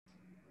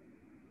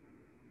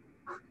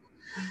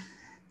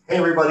Hey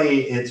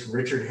everybody, it's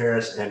Richard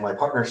Harris, and my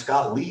partner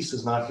Scott Leese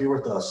is not here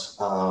with us,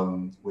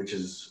 which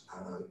is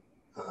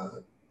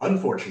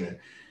unfortunate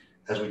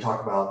as we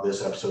talk about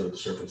this episode of the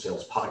Surf and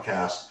Sales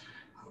podcast.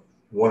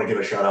 Want to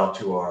give a shout out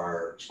to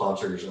our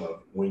sponsors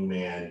of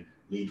Wingman,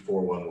 Lead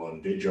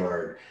 411,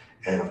 Vidyard,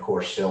 and of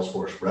course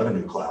Salesforce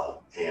Revenue Cloud.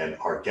 And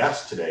our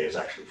guest today is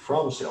actually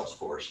from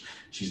Salesforce.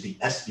 She's the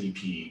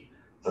SVP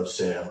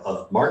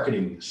of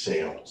Marketing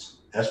Sales,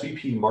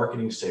 SVP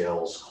Marketing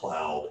Sales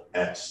Cloud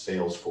at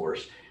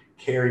Salesforce,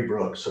 Keri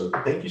Brooke. So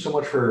thank you so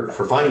much for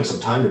finding some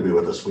time to be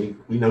with us. We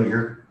know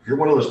you're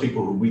one of those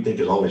people who we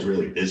think is always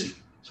really busy.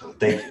 So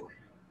thank you.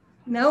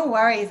 No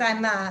worries.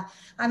 I'm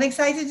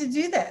excited to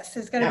do this.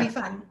 It's going to be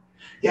fun.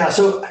 Yeah.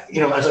 So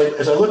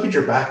as I look at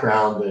your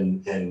background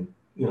and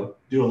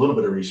do a little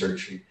bit of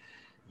research,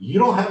 you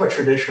don't have a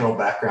traditional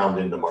background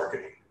into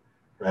marketing,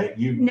 right?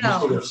 You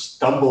sort of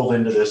stumbled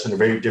into this in a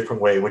very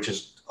different way, which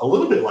is a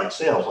little bit like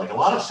sales. Like a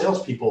lot of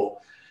salespeople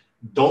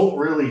don't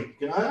really,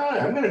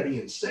 I'm going to be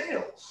in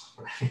sales.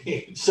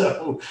 Right?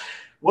 So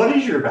what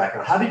is your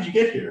background? How did you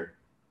get here?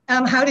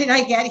 How did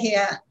I get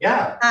here?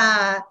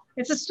 Yeah.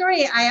 It's a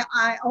story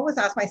I always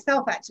ask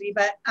myself, actually,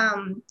 but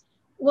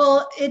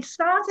well, it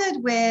started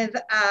with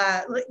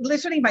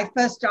literally my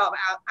first job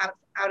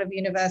out of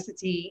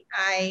university.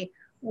 I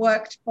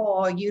worked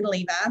for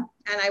Unilever,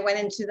 and I went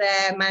into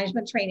their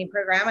management training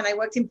program, and I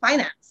worked in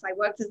finance. I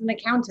worked as an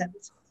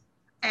accountant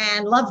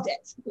and loved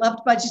it. Loved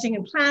budgeting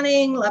and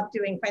planning, loved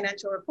doing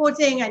financial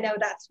reporting. I know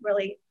that's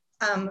really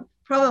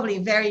probably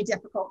very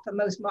difficult for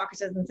most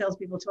marketers and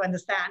salespeople to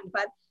understand,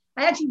 but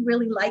I actually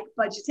really like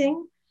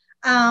budgeting.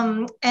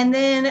 And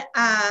then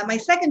my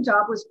second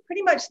job was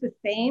pretty much the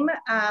same.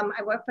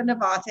 I worked for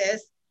Novartis,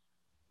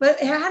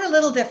 but it had a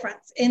little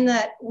difference in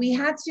that we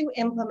had to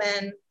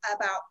implement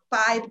about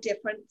 5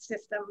 different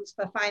systems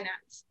for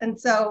finance. And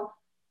so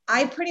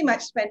I pretty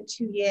much spent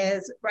 2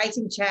 years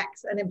writing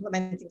checks and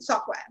implementing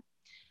software.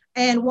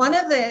 And one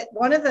of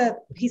the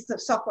pieces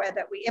of software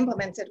that we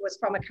implemented was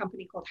from a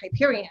company called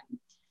Hyperion.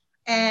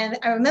 And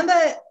I remember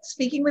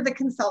speaking with a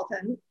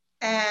consultant,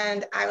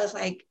 and I was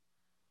like,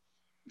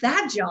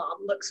 that job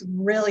looks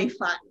really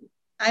fun.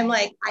 I'm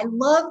like, I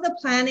love the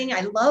planning.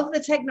 I love the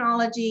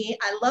technology.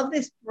 I love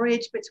this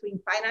bridge between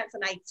finance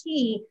and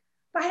IT,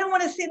 but I don't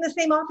want to sit in the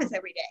same office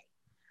every day.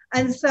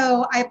 And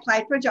so I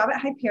applied for a job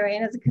at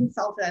Hyperion as a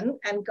consultant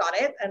and got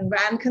it and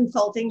ran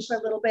consulting for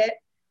a little bit.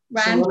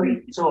 I'm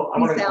going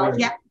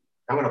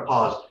to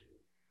pause.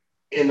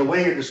 In the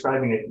way you're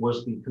describing it,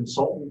 was the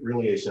consultant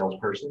really a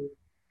salesperson?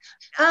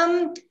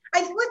 I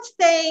would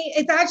say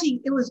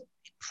it was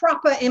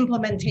proper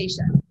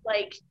implementation,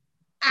 like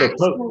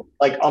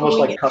almost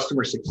like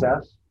customer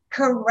success.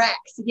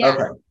 Correct. Yes.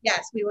 Okay.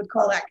 Yes, we would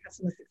call that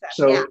customer success.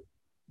 So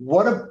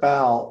what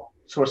about,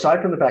 so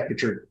aside from the fact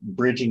that you're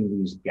bridging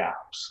these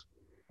gaps,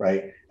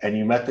 right? And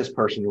you met this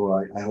person who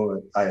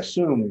I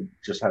assume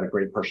just had a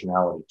great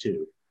personality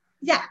too.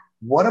 Yeah.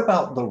 What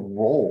about the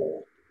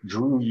role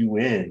drew you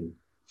in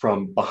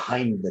from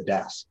behind the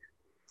desk?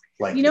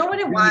 Like, you know what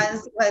it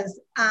was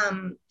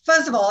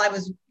first of all, I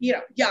was,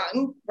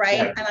 young, right?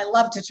 Yeah. And I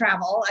love to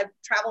travel. I've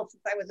traveled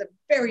since I was a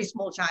very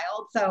small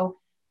child. So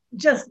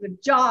just the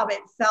job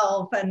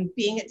itself and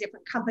being at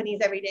different companies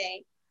every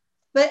day.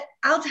 But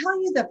I'll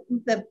tell you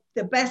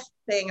the best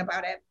thing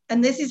about it,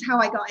 and this is how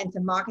I got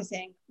into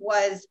marketing,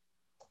 was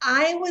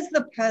I was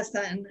the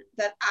person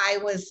that I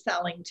was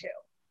selling to.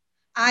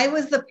 I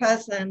was the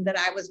person that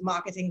I was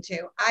marketing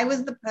to. I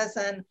was the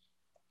person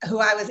who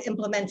I was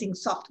implementing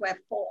software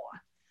for.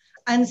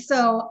 And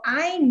so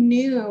I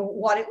knew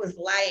what it was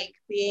like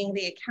being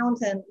the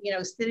accountant,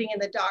 sitting in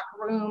the dark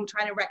room,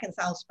 trying to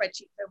reconcile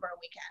spreadsheets over a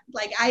weekend.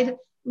 Like I'd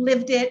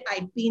lived it,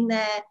 I'd been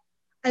there.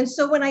 And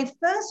so when I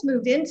first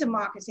moved into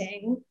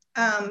marketing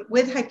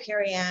with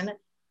Hyperion,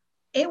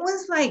 it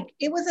was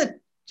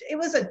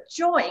a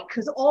joy,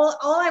 because all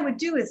I would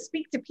do is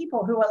speak to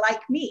people who are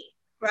like me,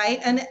 right?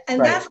 And right.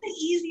 That's the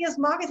easiest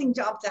marketing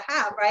job to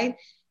have, right?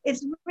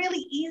 It's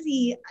really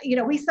easy.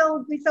 We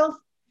sell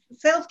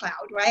Sales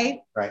Cloud,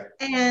 right? Right.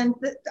 And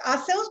our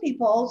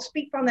salespeople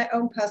speak from their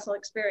own personal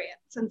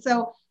experience. And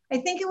so I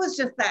think it was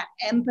just that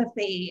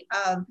empathy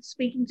of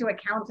speaking to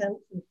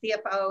accountants and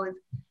CFOs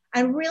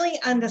and really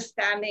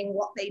understanding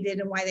what they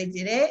did and why they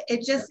did it.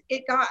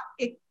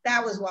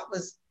 That was what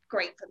was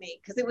great for me,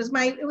 because it was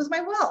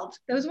my world.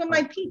 Those were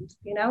my peeps,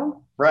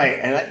 Right.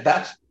 And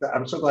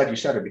I'm so glad you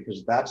said it,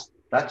 because that's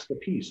the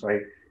piece, right?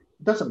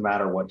 It doesn't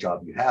matter what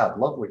job you have,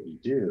 love what you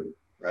do,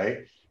 right?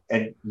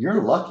 And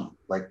you're lucky,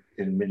 like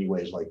in many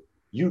ways, like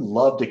you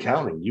loved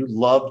accounting, you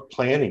loved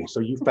planning.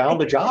 So you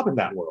found a job in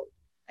that world.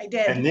 I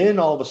did. And then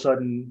all of a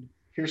sudden,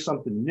 here's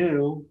something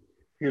new.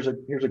 Here's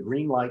a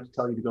green light to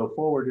tell you to go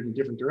forward in a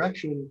different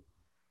direction.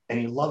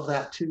 And you love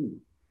that too.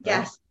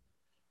 Right? Yes.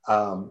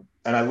 And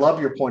I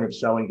love your point of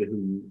selling to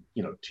who,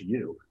 to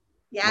you.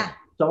 Yeah.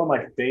 Some of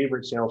my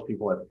favorite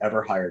salespeople I've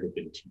ever hired have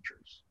been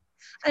teachers.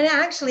 And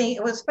actually,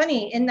 it was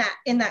funny in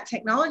that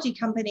technology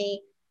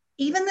company,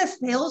 even the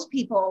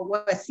salespeople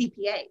were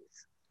CPAs.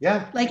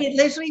 Yeah. Like it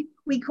literally,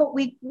 we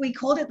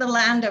called it the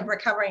land of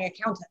recovering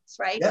accountants,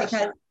 right? Yes.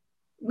 Because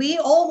we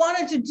all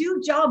wanted to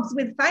do jobs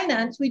with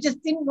finance. We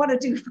just didn't want to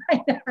do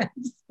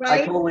finance,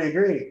 right? I totally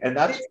agree. And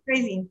that's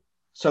crazy.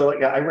 So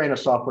yeah, I ran a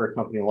software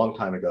company a long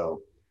time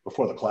ago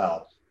before the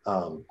cloud,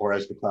 or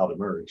as the cloud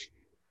emerged,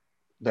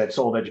 that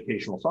sold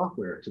educational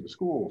software to the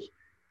schools.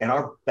 And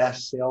our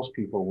best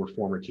salespeople were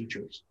former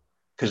teachers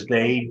because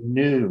they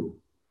knew.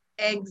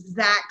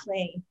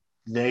 Exactly.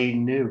 They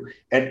knew.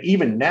 And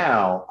even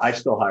now, I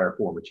still hire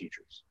former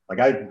teachers. Like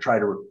I try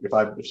to,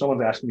 if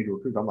someone's asking me to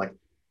recruit, I'm like,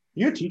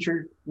 you're a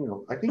teacher,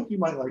 I think you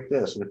might like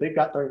this. And if they've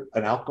got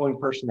an outgoing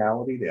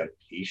personality, they have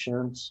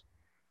patience,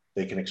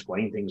 they can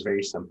explain things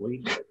very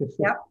simply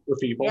for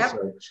people. Yep.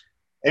 So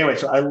anyway,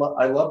 so I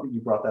love that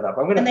you brought that up.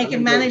 And they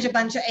can manage a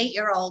bunch of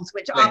 8-year-olds,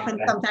 which often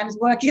sometimes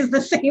work is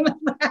the same as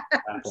that.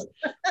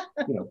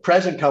 Exactly.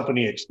 Present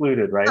company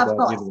excluded, right? Of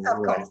course.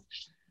 Right.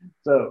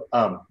 So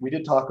we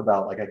did talk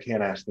about, like, I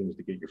can't ask things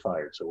to get you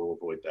fired, so we'll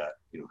avoid that.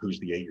 Who's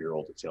the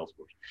 8-year-old at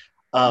Salesforce?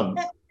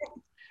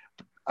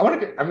 I'm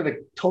going to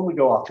totally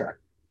go off track.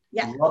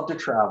 Yeah. Love to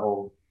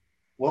travel.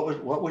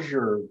 What was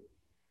your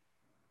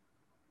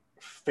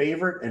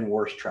favorite and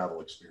worst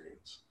travel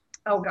experience?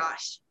 Oh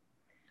gosh.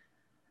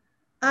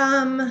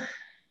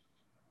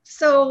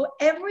 So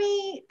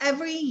every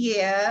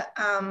year,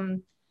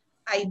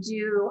 I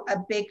do a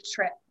big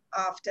trip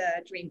after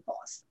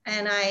Dreamforce,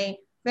 and I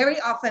very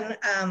often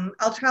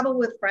I'll travel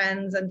with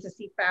friends and to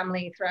see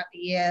family throughout the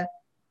year.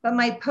 But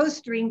my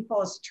post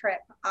Dreamforce trip,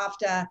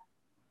 after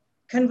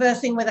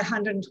conversing with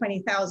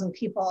 120,000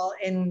 people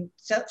in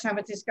San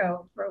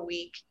Francisco for a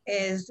week,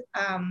 is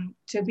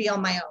to be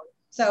on my own.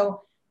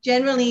 So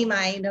generally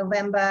my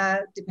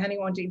November, depending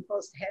on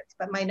Dreamforce hits,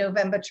 but my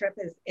November trip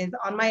is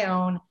on my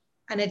own,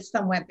 and it's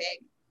somewhere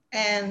big.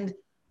 And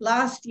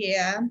last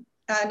year,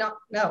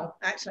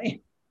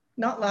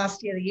 not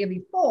last year, the year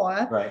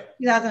before, right.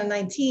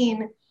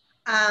 2019,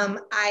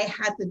 I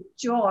had the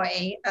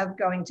joy of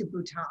going to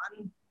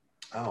Bhutan.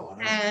 Oh, wow.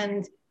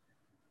 And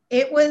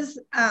it was,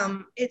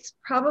 it's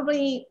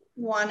probably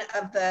one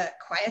of the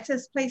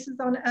quietest places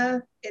on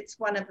earth. It's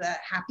one of the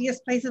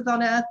happiest places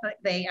on earth.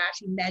 They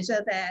actually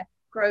measure their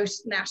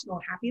gross national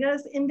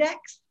happiness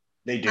index.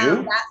 They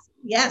do?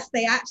 Yes,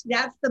 that's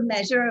the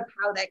measure of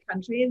how their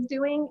country is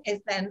doing, is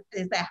their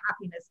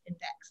happiness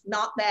index,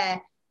 not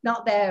their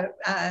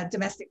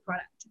domestic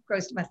product,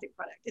 gross domestic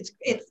product. It's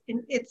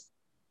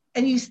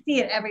and you see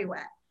it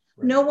everywhere.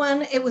 Right. No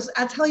one,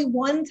 I'll tell you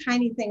one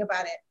tiny thing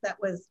about it that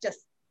was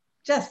just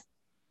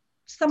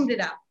summed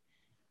it up.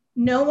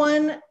 No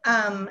one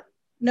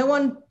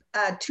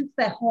toots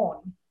their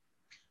horn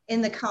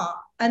in the car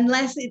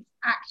unless it's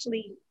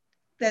actually,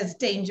 there's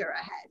danger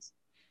ahead.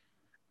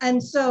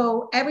 And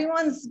so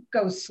everyone's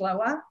goes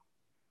slower.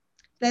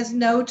 There's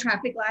no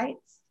traffic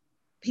lights.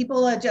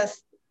 People are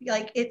just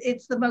like,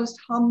 it's the most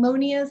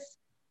harmonious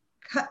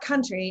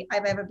country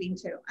I've ever been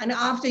to. And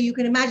you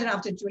can imagine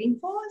after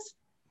Dreamforce,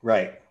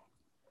 right?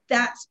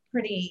 That's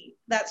pretty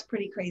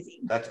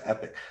crazy. That's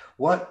epic.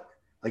 What,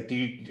 like, do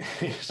you,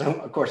 so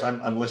of course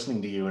I'm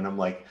listening to you and I'm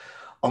like,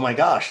 oh my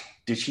gosh,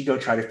 did she go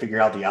try to figure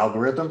out the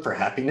algorithm for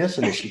happiness?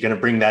 And is she going to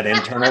bring that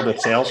internal to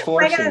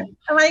Salesforce?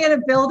 Am I going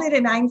to build it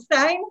in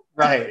Einstein?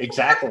 Right,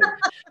 exactly.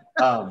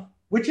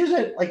 Which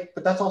isn't like,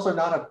 but that's also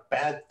not a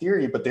bad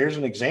theory, but there's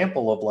an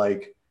example of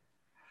like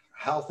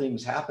how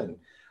things happen.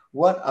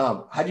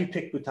 How do you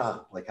pick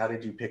Bhutan? Like, how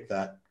did you pick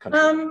that country?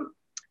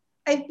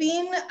 I've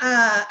been,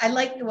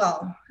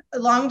 a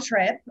long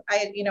trip.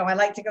 I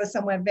like to go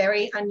somewhere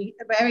very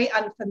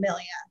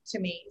unfamiliar to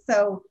me.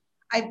 So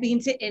I've been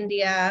to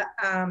India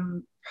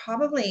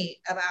probably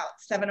about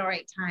 7 or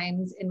 8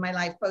 times in my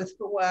life, both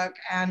for work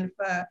and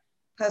for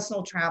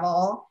personal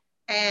travel.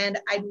 And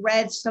I'd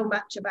read so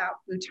much about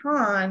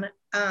Bhutan,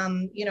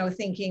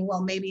 thinking,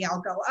 well, maybe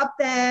I'll go up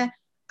there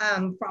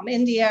from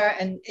India.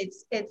 And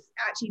it's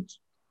actually,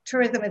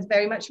 tourism is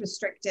very much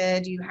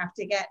restricted. You have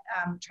to get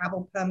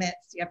travel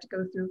permits. You have to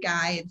go through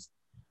guides.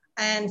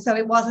 And so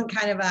it wasn't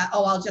kind of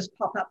I'll just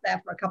pop up there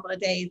for a couple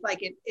of days. Like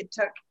it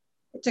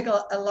took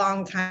a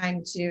long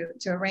time to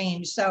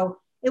arrange. So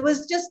it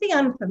was just the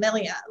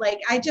unfamiliar. Like,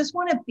 I just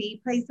want to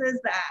be places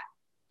that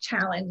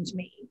challenge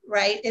me,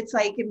 right? It's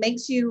like,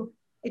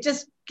 it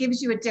just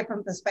gives you a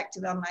different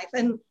perspective on life.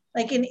 And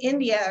like in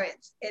India,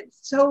 it's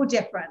so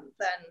different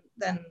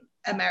than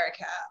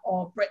America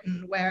or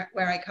Britain, where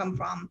I come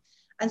from.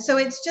 And so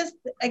it's just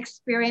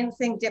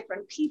experiencing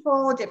different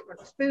people,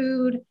 different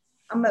food.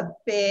 I'm a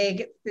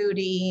big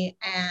foodie,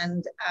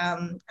 and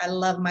I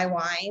love my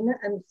wine.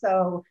 And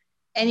so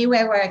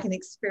anywhere where I can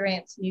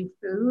experience new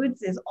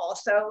foods is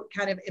also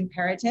kind of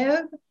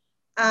imperative.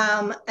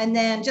 And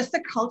then just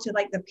the culture,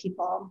 like the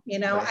people,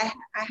 right.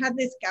 I had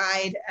this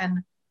guide,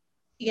 and,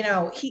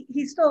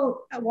 he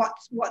still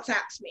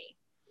WhatsApps me,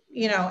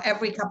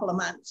 every couple of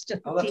months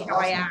just to see how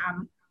awesome. I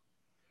am.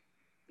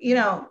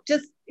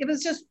 It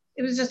was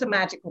just a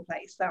magical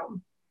place.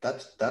 So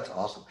that's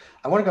awesome.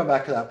 I want to go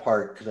back to that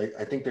part because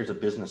I think there's a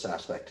business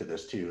aspect to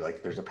this too.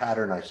 Like, there's a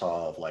pattern I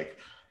saw of like,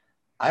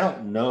 I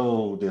don't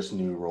know this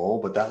new role,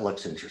 but that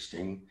looks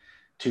interesting,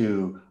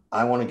 to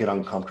I want to get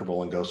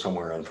uncomfortable and go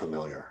somewhere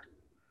unfamiliar.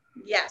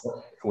 Yes.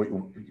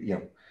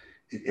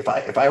 If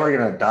I were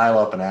going to dial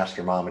up and ask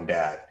your mom and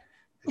dad,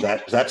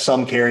 does that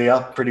sum Keri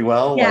up pretty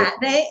well? Yeah,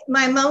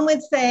 my mom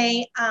would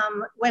say,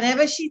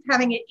 whenever she's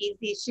having it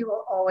easy, she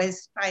will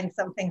always find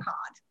something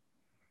hard.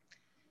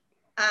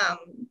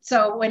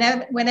 So when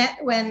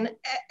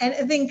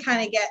anything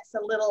kind of gets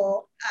a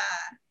little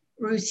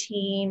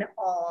routine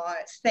or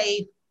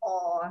safe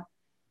or,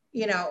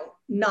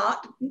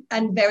 not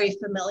and very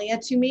familiar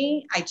to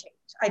me,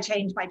 I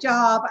change my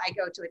job. I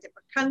go to a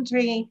different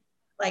country.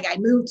 Like I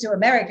moved to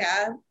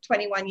America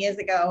 21 years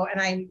ago,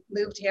 and I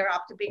moved here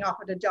after being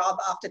offered a job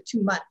after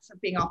 2 months of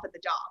being offered the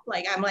job.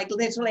 Like I'm like,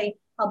 literally,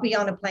 I'll be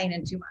on a plane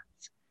in 2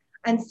 months.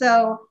 And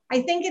so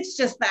I think it's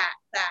just that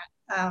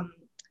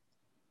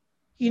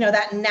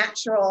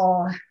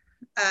natural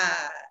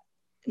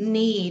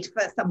need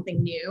for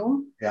something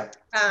new. Yeah.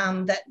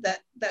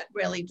 That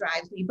really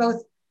drives me,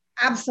 both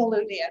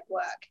absolutely at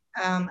work,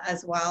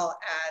 as well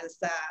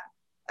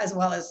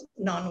as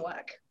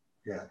non-work.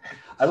 Yeah,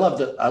 I love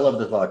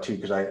the thought too,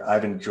 because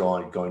I've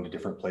enjoyed going to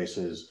different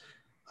places,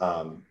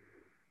 and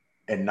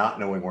not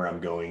knowing where I'm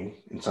going.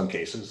 In some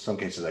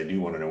cases I do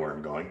want to know where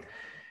I'm going,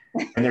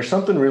 and there's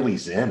something really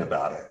zen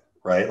about it,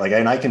 right? Like,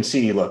 and I can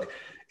see, look,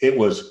 it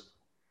was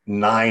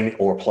 9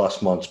 or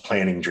plus months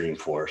planning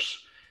Dreamforce.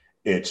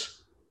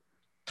 It's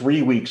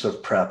 3 weeks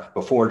of prep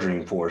before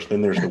Dreamforce.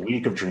 Then there's the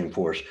week of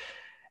Dreamforce.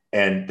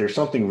 And there's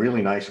something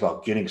really nice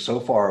about getting so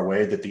far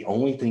away that the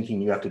only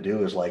thinking you have to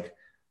do is like,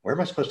 where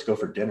am I supposed to go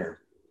for dinner?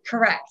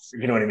 Correct.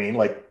 You know what I mean?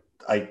 Like,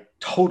 I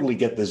totally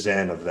get the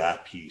zen of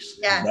that piece.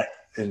 Yeah.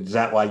 Is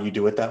that why you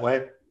do it that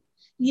way?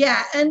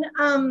 Yeah. And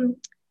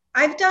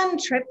I've done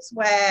trips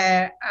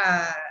where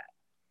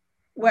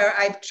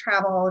I've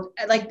traveled,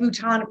 like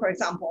Bhutan, for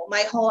example.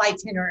 My whole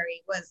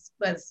itinerary was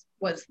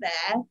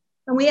there.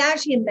 And we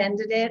actually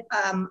amended it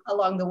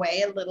along the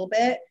way a little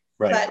bit.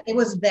 Right. But it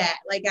was there.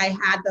 Like I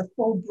had the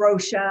full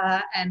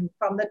brochure and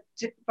from the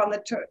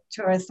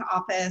tourist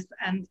office,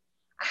 and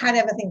I had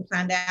everything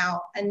planned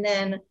out. And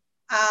then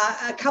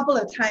a couple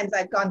of times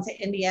I've gone to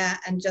India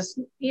and just,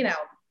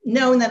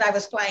 known that I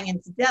was flying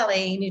into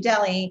New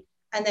Delhi,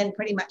 and then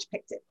pretty much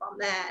picked it from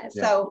there.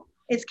 Yeah. So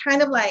it's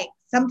kind of like,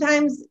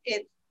 sometimes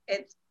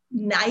it's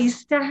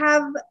nice to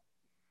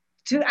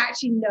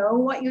actually know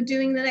what you're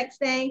doing the next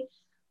day,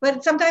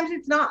 but sometimes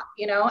it's not,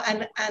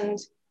 and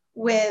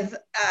with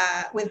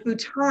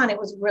Bhutan, it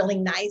was really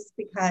nice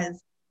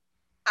because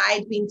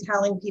I'd been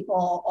telling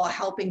people or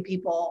helping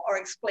people or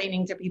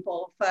explaining to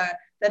people for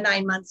the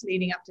 9 months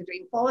leading up to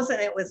Dreamforce. And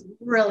it was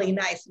really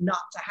nice not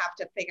to have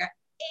to figure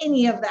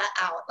any of that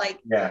out. Like,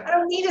 yeah. I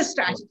don't need a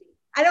strategy.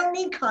 I don't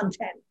need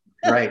content.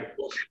 Right.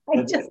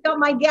 I just got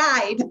my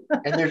guide.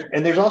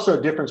 and there's also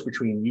a difference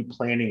between you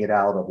planning it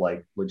out of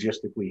like,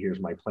 logistically, here's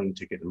my plane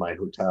ticket and my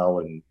hotel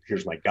and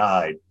here's my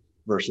guide,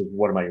 versus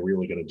what am I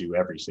really going to do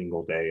every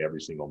single day, every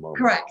single moment.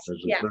 Correct.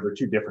 Those are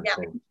two different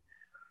things.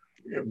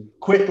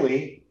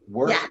 Quickly,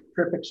 worst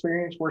trip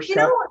experience,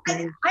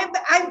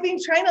 I've been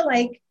trying to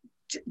like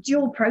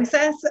dual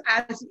process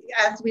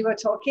as we were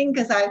talking,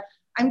 because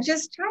I'm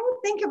just trying to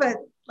think of a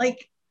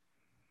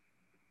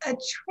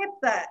trip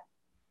that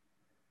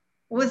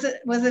was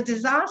a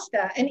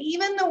disaster. And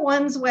even the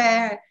ones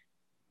where,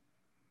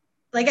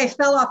 like, I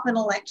fell off an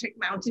electric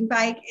mountain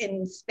bike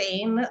in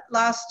Spain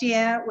last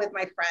year with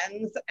my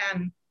friends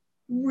and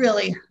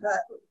really hurt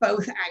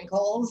both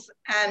ankles,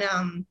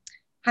 and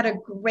had a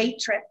great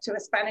trip to a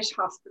Spanish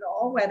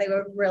hospital where they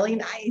were really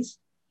nice.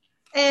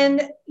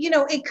 And,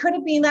 it could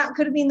have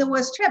been the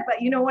worst trip, but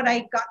what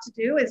I got to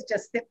do is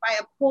just sit by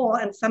a pool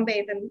and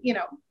sunbathe and,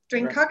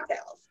 drink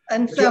cocktails.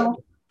 And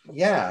so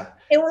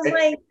it was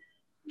like,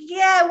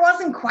 it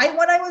wasn't quite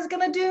what I was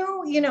going to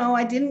do.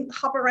 I didn't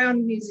hop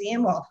around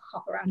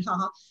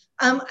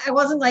I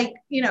wasn't like,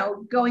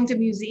 going to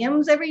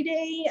museums every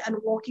day and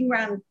walking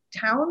around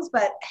towns,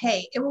 but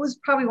hey, it was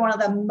probably one of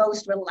the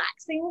most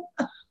relaxing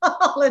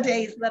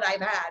holidays that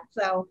I've had.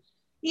 So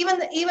even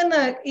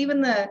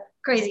the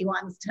crazy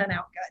ones turn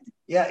out good.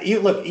 Yeah,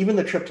 even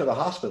the trip to the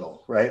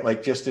hospital, right?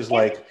 Like, just as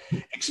like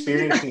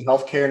experiencing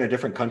healthcare in a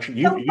different country.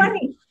 You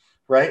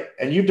right?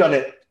 And you've done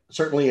it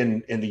certainly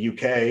in the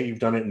UK, you've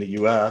done it in the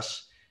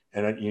US,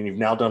 and you've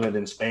now done it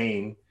in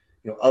Spain.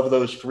 Of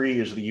those three,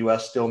 is the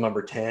US still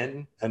number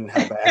 10? And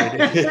how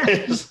bad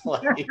it is?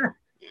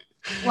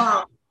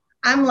 Well,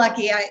 I'm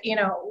lucky.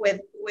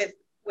 With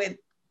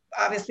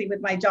obviously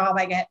with my job,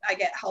 I get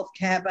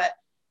healthcare, but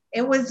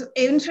it was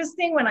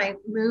interesting when I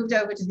moved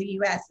over to the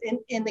US.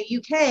 In the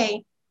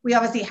UK, we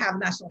obviously have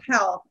national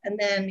health, and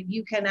then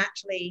you can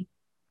actually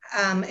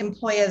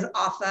employers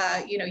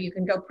offer, you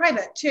can go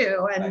private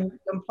too, and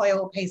the employer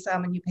will pay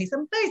some and you pay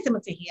some, very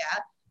similar to here,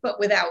 but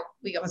we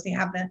obviously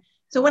have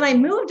so when I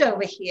moved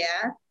over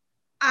here,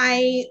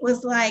 I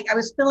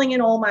was filling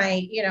in all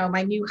my,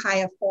 my new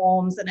hire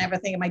forms and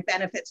everything, and my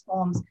benefits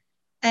forms.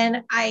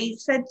 And I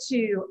said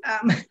to,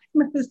 I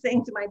remember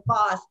saying to my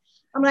boss,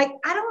 I'm like,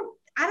 I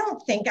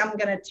don't think I'm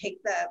going to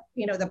take the,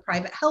 the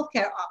private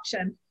healthcare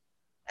option.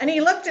 And he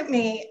looked at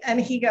me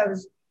and he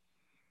goes,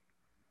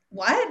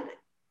 what?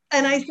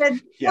 And I said,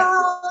 Yeah.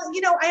 well,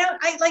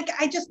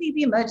 I just need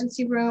the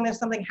emergency room if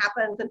something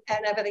happens and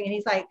everything. And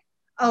he's like,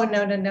 oh,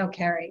 no,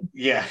 Keri.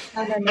 Yeah.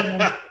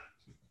 No.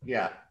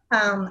 Yeah.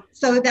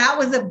 So that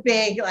was a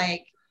big,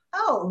 like,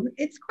 oh,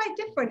 it's quite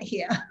different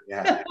here.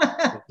 Yeah.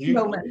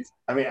 Moment.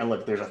 I mean, and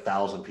look, there's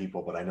 1,000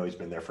 people, but I know he's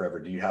been there forever.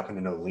 Do you happen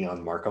to know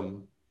Leon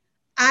Markham?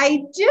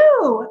 I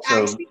do. So,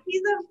 actually,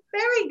 he's a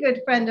very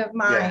good friend of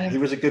mine. Yeah, he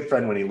was a good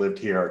friend when he lived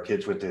here. Our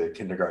kids went to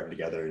kindergarten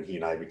together, and he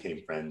and I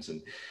became friends.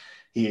 And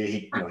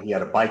he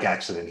had a bike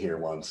accident here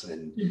once,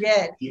 and he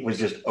did. He was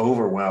just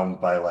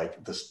overwhelmed by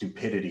like the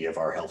stupidity of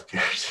our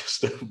healthcare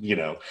system,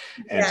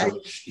 and so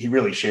he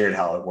really shared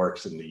how it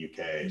works in the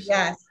UK. So.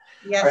 Yes.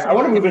 All right, I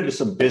want to move into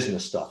some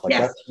business stuff. Like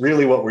that's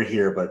really what we're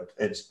here, but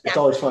it's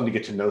always fun to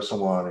get to know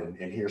someone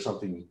and hear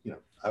something.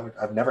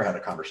 I've never had a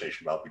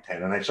conversation about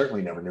Bhutan, and I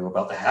certainly never knew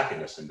about the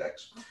happiness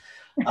index.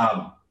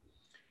 I'm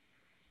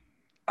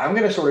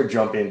going to sort of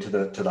jump into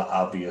the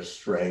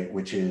obvious, right,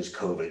 which is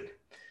COVID.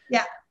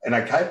 Yeah. And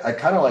I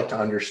kind of like to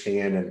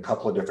understand in a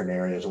couple of different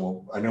areas,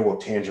 and I know we'll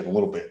tangent a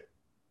little bit.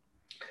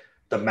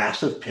 The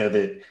massive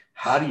pivot.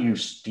 How do you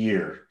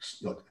steer?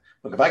 Look,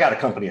 if I got a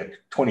company of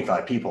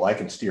 25 people, I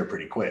can steer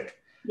pretty quick.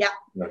 Yeah.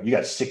 You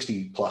got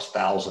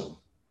 60,000+.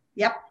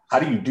 Yep. How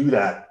do you do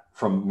that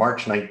from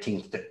March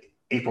 19th to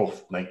April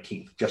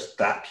 19th? Just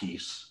that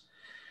piece.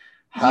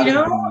 It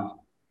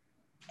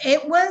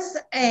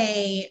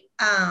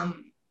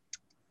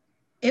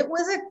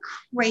was a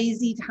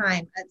crazy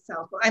time at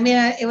Salesforce. I mean,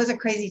 it was a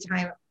crazy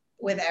time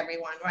with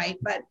everyone, right?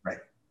 But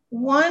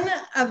one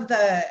of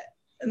the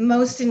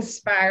most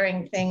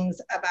inspiring things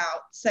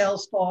about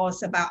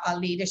Salesforce, about our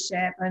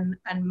leadership and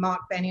Mark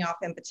Benioff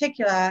in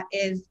particular,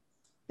 is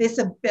this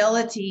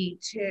ability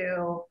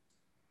to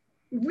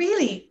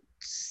really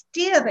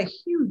steer the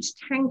huge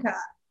tanker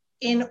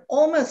in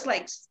almost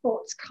like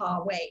sports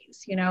car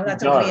ways.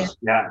 That's a weird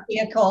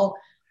vehicle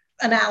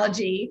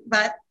analogy,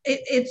 but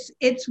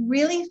it's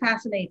really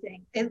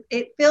fascinating.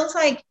 It feels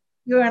like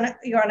you're on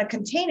a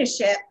container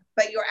ship,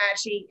 but you're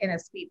actually in a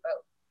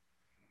speedboat,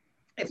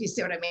 if you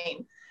see what I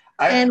mean.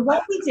 And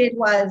what we did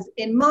was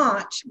in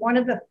March, one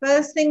of the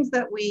first things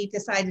that we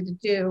decided to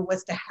do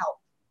was to help.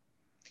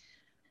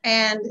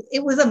 And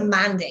it was a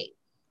mandate.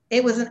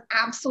 It was an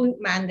absolute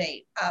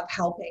mandate of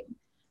helping.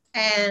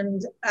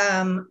 And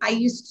I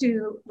used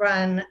to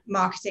run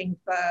marketing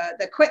for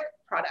the Quip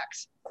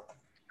product,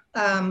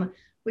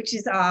 which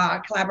is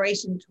our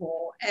collaboration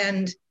tool.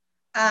 And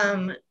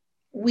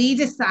we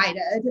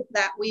decided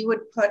that we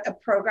would put a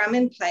program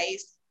in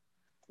place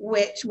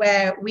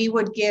where we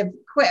would give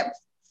Quip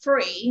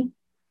free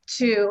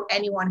to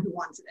anyone who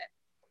wanted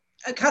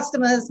it.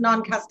 Customers,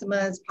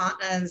 non-customers,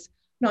 partners,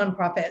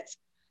 nonprofits.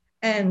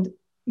 And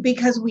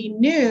because we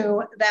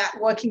knew that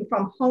working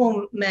from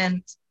home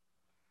meant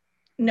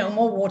no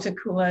more water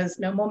coolers,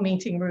 no more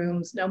meeting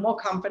rooms, no more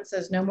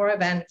conferences, no more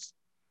events.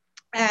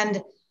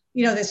 And,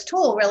 this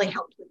tool really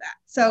helped with that.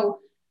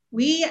 So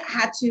we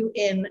had to,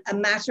 in a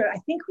matter, I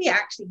think we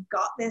actually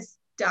got this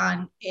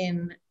done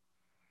in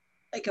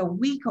like a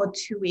week or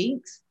 2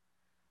 weeks,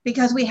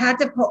 because we had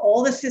to put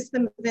all the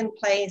systems in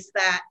place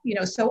that,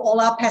 so all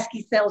our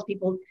pesky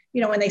salespeople,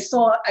 when they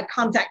saw a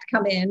contact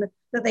come in,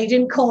 that they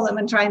didn't call them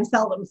and try and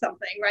sell them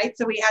something, right?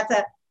 So we had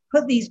to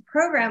put these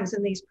programs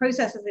and these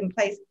processes in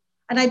place.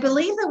 And I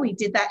believe that we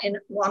did that in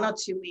 1 or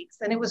 2 weeks.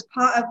 And it was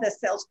part of the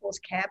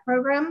Salesforce Care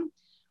program,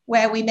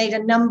 where we made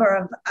a number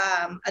of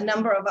our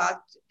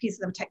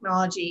pieces of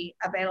technology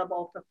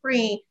available for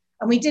free.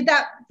 And we did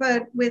that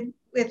for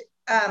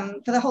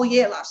the whole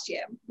year last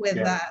year with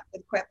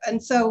Quip.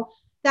 And so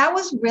that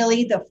was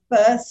really the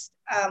first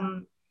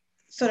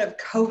sort of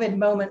COVID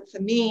moment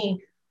for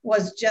me,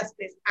 was just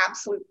this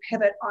absolute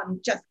pivot on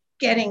just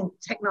getting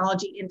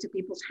technology into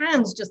people's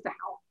hands just to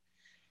help.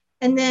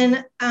 And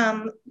then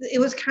it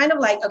was kind of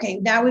like, okay,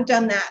 now we've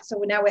done that.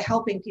 So now we're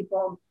helping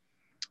people.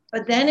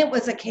 But then it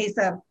was a case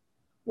of,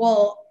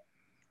 well,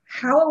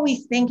 how are we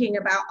thinking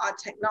about our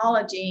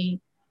technology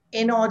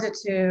in order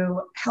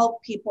to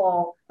help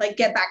people like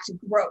get back to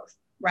growth,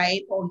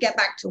 right? Or get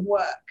back to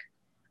work.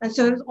 And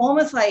so it was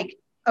almost like,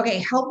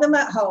 okay, help them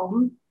at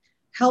home,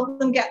 help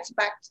them get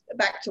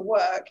back to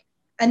work.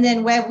 And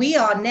then where we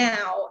are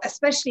now,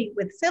 especially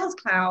with Sales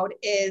Cloud,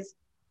 is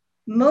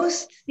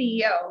most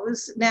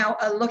CEOs now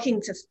are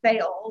looking to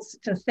sales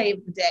to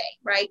save the day,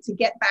 right? To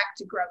get back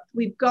to growth.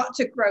 We've got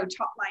to grow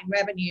top line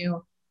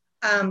revenue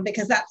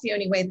because that's the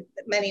only way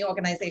that many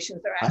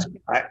organizations are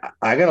actually.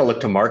 I got to look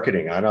to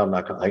marketing. I know I'm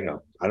not going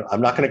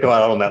to go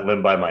out on that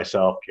limb by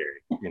myself,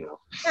 Keri.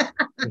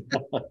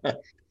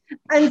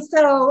 And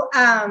so,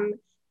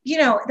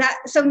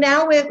 so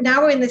now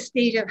we're in the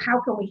stage of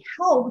how can we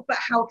help, but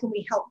how can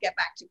we help get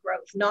back to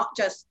growth, not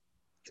just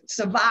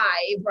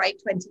survive, right,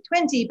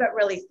 2020, but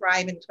really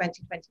thrive in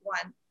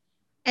 2021.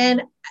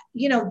 And,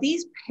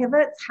 these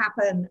pivots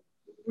happen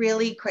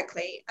really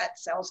quickly at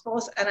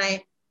Salesforce. And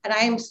I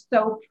am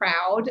so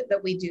proud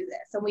that we do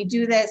this. And we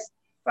do this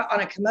on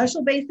a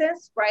commercial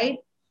basis, right?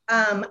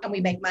 And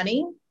we make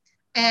money.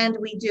 And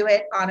we do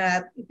it on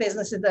a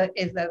business is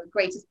the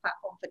greatest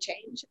platform for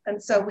change.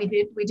 And so we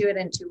do it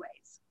in 2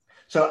 ways.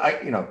 So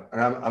and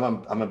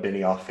I'm a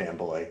Benioff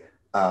fanboy.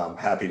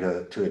 Happy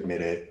to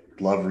admit it.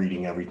 Love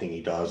reading everything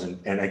he does, and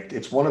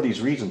it's one of these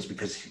reasons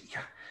because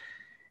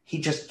he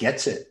just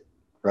gets it,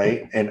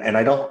 right. And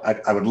I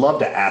would love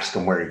to ask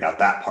him where he got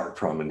that part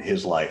from in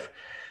his life.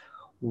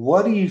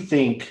 What do you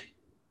think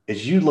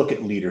as you look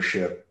at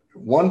leadership?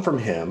 One from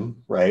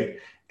him, right?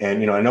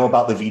 And I know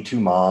about the V2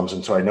 moms,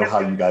 and so I know how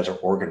you guys are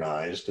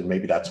organized, and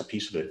maybe that's a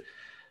piece of it.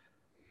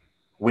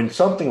 When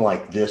something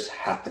like this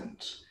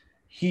happens,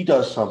 he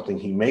does something,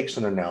 he makes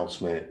an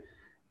announcement,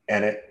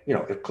 and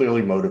it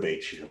clearly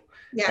motivates you.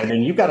 Yeah. And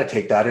then you've got to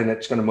take that and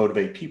it's going to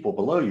motivate people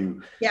below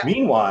you. Yeah.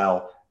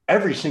 Meanwhile,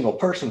 every single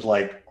person's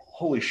like,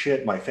 holy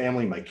shit, my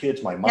family, my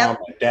kids, my mom,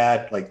 my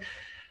dad, like,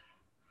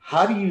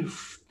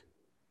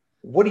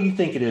 what do you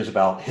think it is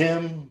about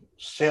him,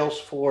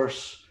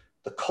 Salesforce,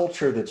 the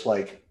culture that's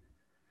like,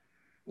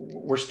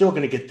 we're still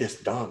going to get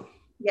this done?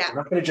 Yeah. We're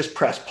not going to just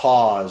press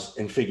pause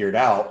and figure it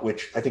out,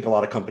 which I think a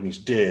lot of companies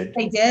did.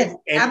 They did.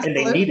 And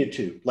they needed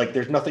to. Like,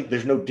 there's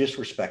no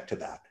disrespect to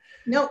that.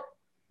 No.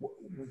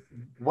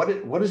 What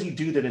does he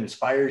do that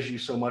inspires you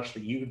so much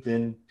that you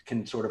then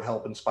can sort of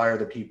help inspire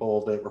the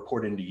people that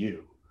report into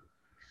you?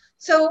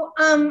 So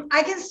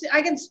I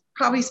can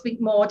probably speak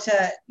more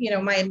to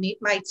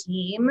my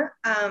team,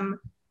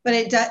 but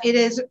it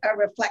is a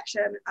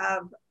reflection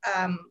of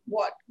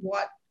what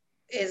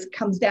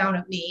comes down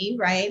at me,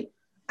 right?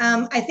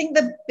 I think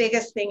the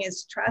biggest thing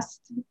is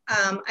trust.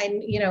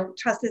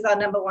 Trust is our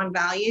number one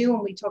value,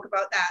 and we talk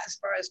about that as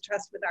far as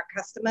trust with our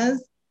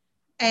customers.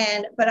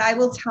 But I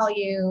will tell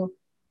you,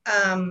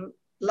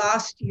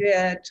 last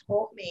year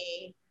taught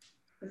me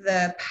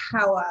the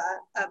power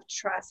of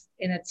trust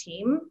in a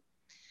team,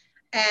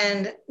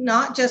 and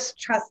not just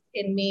trust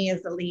in me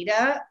as a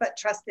leader, but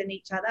trust in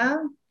each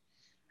other.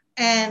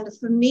 And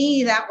for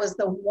me, that was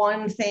the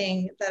one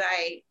thing that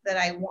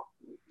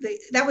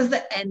was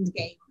the end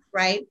game,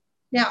 right?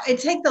 Now, it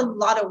takes a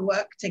lot of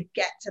work to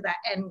get to that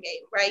end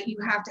game, right? You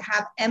have to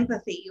have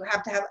empathy. You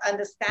have to have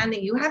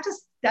understanding. You have to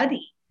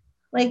study.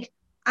 Like,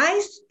 I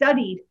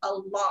studied a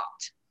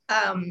lot.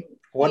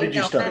 What did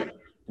you study?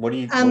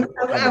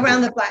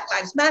 Around the Black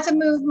Lives Matter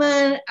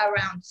movement,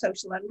 around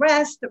social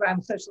unrest,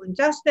 around social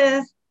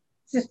injustice,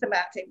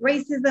 systematic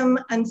racism.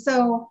 And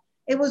so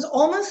it was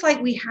almost like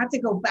we had to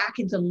go back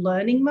into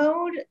learning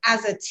mode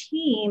as a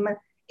team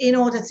in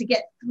order to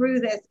get through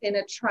this in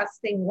a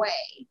trusting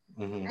way.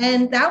 Mm-hmm.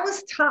 And that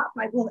was tough.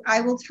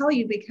 I will tell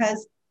you,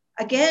 because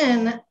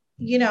again,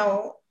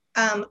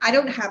 I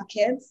don't have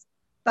kids,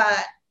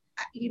 but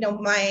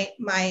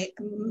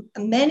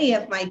many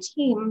of my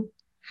team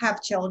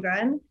have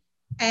children.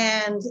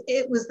 And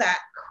it was that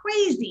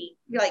crazy,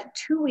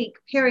 2-week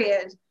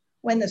period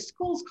when the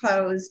schools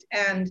closed.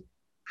 And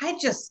I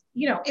just,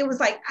 it was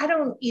like, I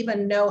don't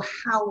even know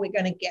how we're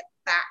going to get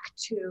back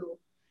to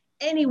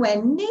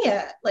anywhere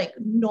near like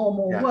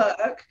normal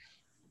work.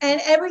 And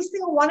every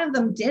single one of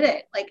them did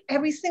it. Like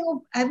every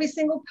single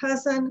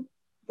person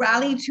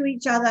rallied to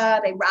each other.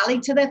 They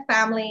rallied to their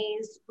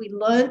families. We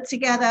learned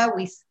together.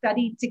 We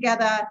studied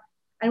together.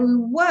 And we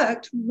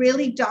worked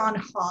really darn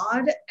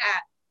hard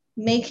at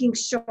making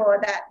sure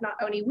that not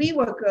only we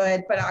were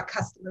good, but our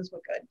customers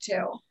were good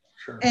too.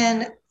 Sure.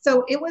 And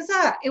so it was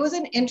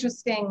an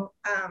interesting,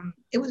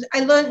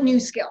 I learned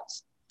new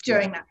skills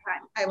during that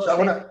time. I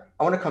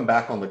want to come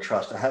back on the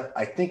trust.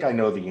 I think I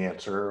know the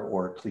answer,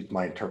 or at least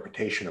my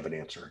interpretation of an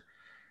answer.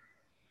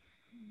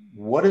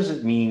 What does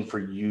it mean for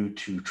you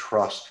to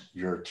trust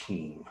your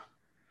team?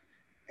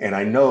 And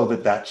I know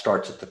that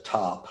starts at the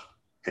top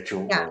at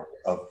your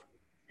of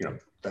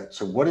that.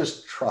 So what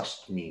does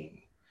trust mean?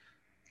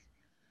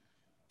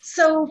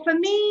 So for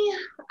me,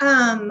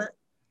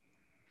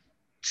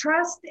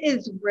 trust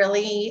is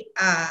really,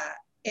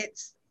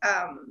 it's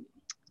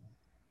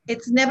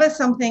never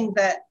something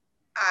that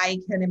I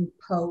can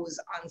impose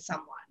on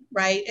someone,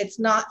 right? It's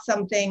not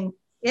something,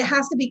 you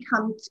have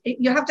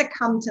to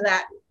come to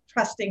that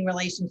trusting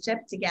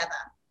relationship together.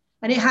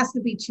 And it has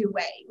to be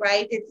two-way,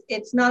 right?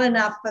 It's not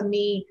enough for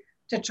me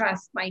to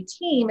trust my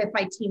team if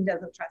my team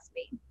doesn't trust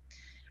me.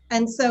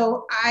 And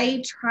so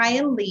I try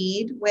and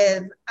lead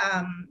with,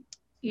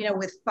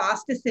 with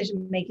fast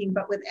decision making,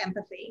 but with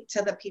empathy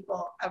to the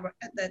people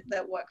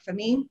that work for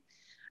me.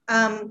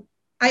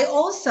 I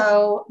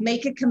also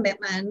make a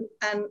commitment,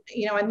 and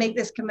I make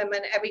this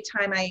commitment every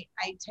time I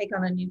take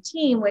on a new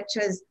team, which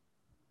is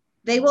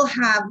they will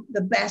have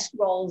the best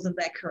roles of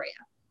their career,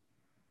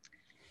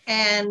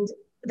 and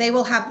they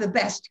will have the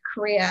best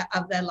career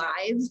of their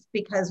lives,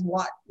 because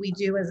what we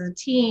do as a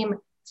team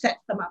sets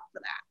them up for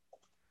that.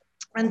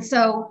 And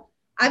so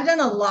I've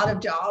done a lot of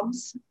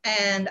jobs,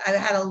 and I've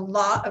had a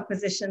lot of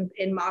positions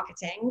in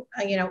marketing,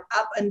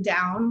 up and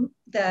down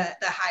the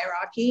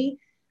hierarchy.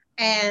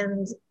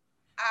 And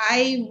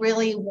I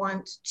really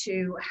want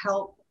to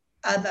help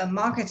other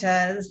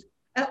marketers,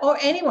 or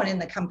anyone in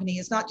the company.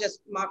 It's not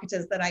just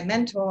marketers that I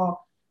mentor,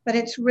 but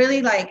it's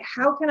really like,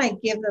 how can I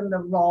give them the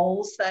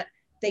roles that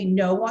they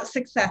know what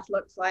success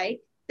looks like?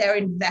 They're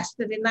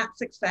invested in that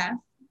success.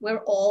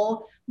 We're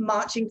all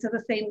marching to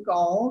the same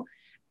goal.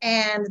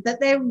 and that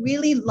they're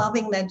really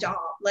loving their job.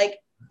 Like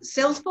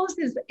Salesforce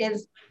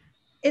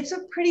it's a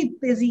pretty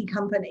busy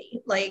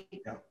company. Like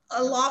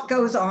a lot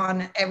goes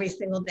on every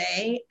single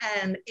day.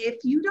 And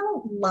if you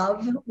don't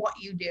love what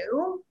you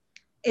do,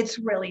 it's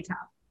really tough.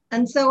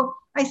 And so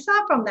I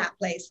saw from that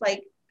place,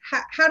 like,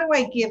 how do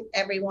I give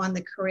everyone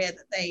the career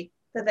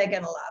that they're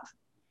going to love?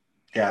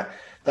 Yeah,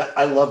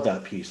 I love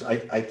that piece.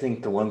 I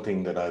think the one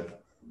thing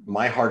that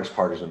my hardest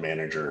part as a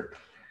manager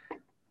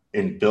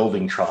in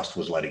building trust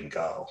was letting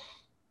go.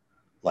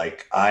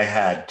 Like I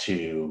had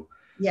to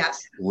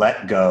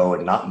let go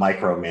and not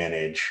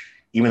micromanage,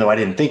 even though I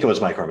didn't think it was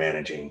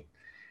micromanaging.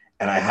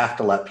 And I have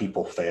to let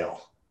people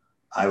fail.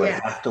 I would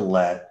have to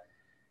let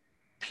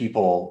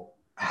people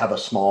have a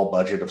small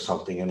budget of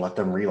something and let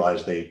them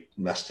realize they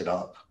messed it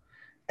up.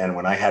 And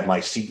when I had my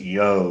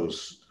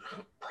CEOs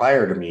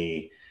prior to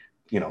me,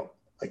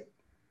 like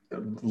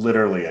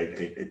literally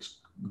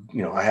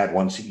I had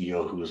one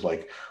CEO who was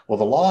like, well,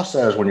 the law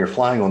says when you're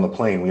flying on the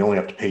plane, we only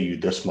have to pay you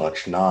this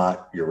much,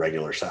 not your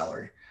regular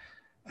salary.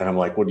 And I'm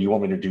like, well, do you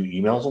want me to do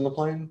emails on the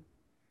plane?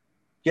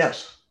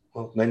 Yes.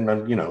 Well, then,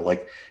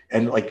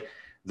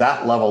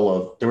 that level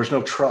of, there was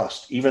no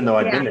trust, even though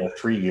I'd been there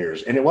 3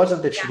 years. And it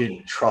wasn't that she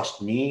didn't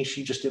trust me.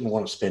 She just didn't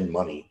want to spend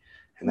money.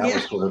 And that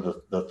was sort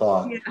of the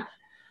thought. Yeah.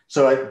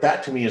 So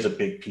that to me is a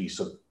big piece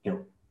of,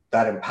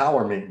 that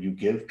empowerment you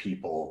give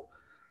people.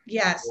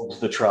 Yes.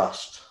 The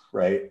trust,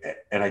 right?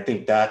 And I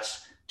think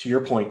that's, to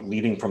your point,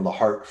 leading from the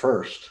heart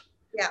first.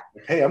 Yeah.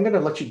 Hey, I'm going to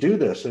let you do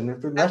this. And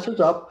if it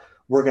messes up,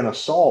 we're going to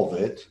solve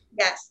it.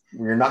 Yes.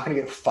 You're not going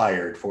to get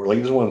fired for it. Like,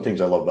 this is one of the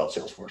things I love about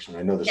Salesforce. And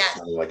I know this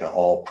is like an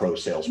all pro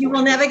Salesforce. You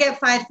will never get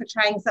fired for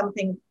trying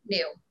something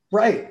new.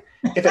 Right.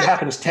 If it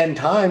happens 10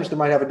 times, they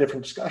might have a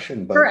different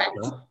discussion. But, correct.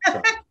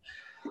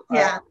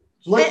 Yeah.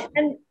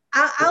 And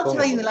I'll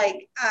tell you,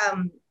 like,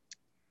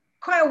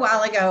 quite a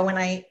while ago when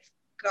I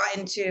got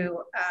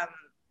into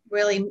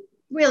really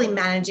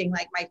managing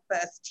like my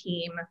first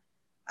team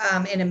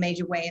in a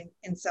major way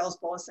in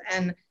Salesforce.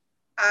 And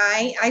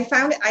I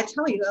found it, I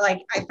tell you,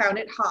 like, I found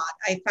it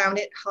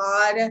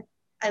hard.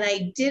 And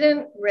I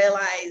didn't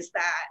realize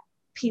that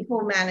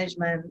people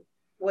management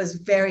was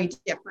very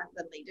different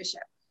than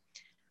leadership.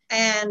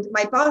 And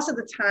my boss at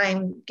the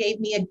time gave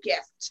me a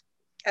gift,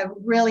 a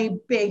really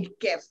big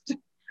gift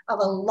of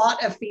a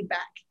lot of feedback.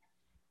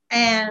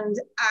 And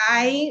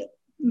I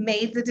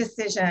made the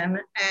decision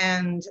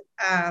and,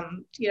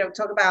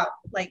 talk about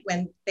like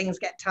when things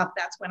get tough,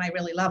 that's when I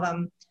really love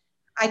them.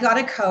 I got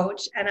a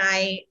coach and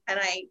I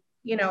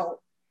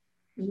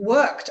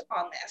worked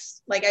on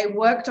this. Like I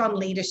worked on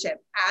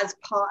leadership as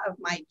part of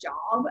my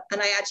job.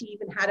 And I actually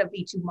even had a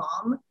V2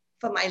 mom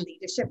for my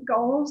leadership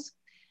goals.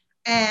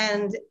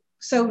 And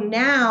so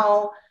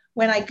now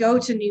when I go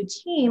to new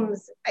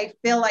teams, I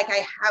feel like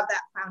I have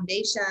that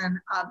foundation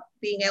of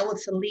being able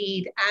to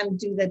lead and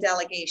do the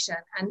delegation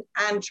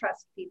and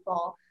trust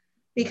people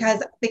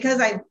because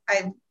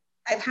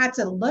I've had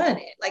to learn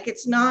it. Like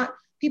it's not,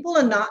 people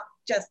are not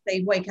just,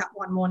 they wake up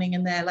one morning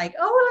and they're like,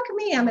 oh, look at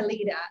me, I'm a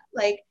leader.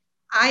 Like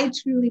I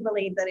truly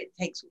believe that it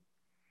takes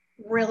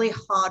really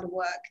hard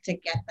work to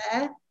get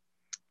there.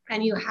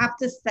 And you have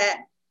to set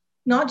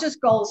not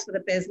just goals for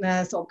the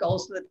business or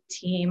goals for the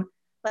team.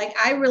 Like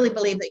I really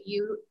believe that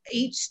you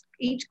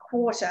each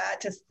quarter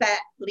to set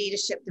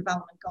leadership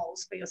development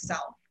goals for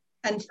yourself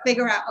and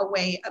figure out a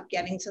way of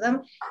getting to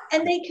them.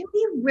 And they can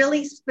be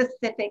really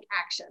specific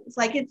actions.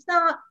 Like it's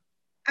not,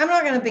 I'm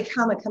not going to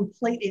become a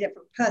completely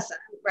different person,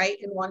 right,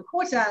 in one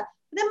quarter.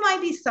 There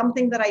might be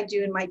something that I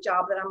do in my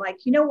job that I'm like,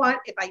 you know what,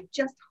 if I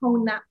just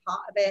hone that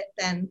part of it,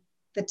 then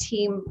the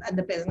team and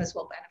the business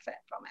will benefit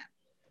from it.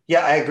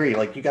 Yeah, I agree.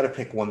 Like you got to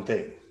pick one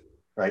thing,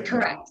 right?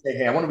 Correct. Say,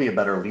 hey, I want to be a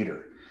better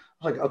leader.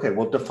 I was like, okay,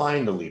 well,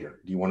 define the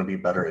leader. Do you want to be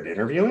better at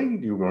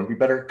interviewing? Do you want to be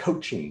better at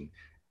coaching?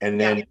 And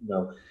then,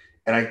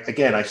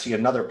 I see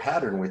another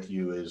pattern with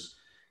you is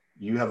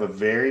you have a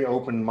very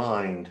open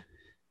mind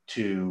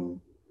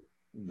to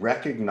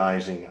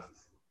recognizing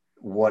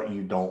what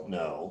you don't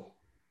know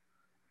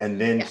and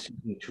then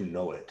seeking to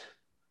know it,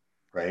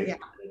 right? Yeah.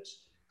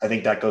 I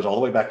think that goes all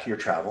the way back to your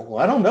travel.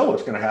 Well, I don't know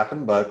what's going to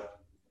happen, but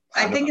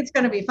I think it's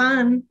going to be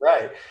fun.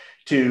 Right.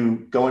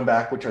 To going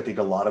back, which I think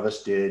a lot of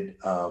us did,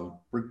 on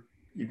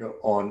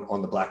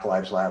the Black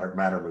Lives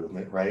Matter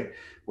movement, right?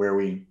 Where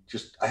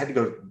I had to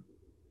go,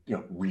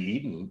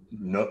 read and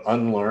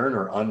unlearn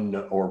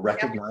or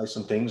recognize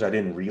some things I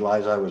didn't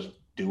realize I was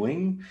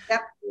doing,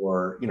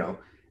 or,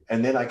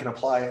 and then I can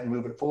apply it and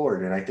move it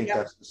forward. And I think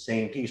that's the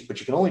same piece, but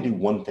you can only do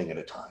one thing at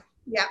a time.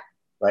 Yeah.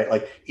 Right.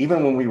 Like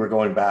even when we were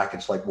going back,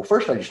 it's like, well,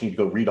 first I just need to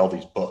go read all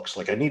these books.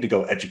 Like I need to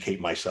go educate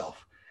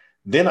myself.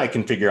 Then I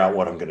can figure out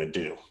what I'm going to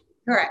do.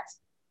 Correct.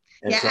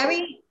 And so,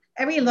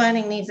 every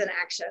learning needs an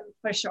action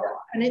for sure.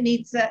 And it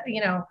needs to,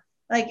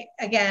 like,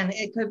 again,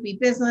 it could be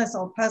business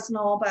or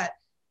personal, but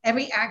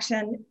every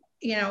action,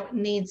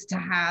 needs to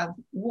have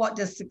what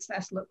does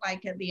success look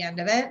like at the end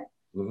of it.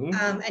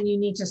 Mm-hmm. And you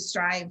need to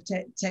strive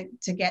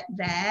to get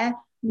there,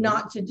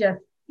 not to just,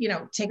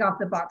 tick off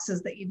the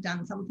boxes that you've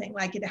done something.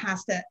 Like it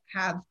has to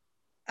have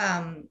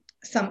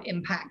some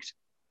impact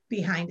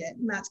behind it.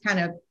 And that's kind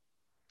of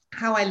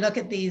how I look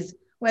at these,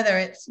 whether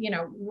it's,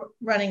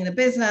 running the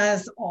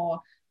business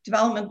or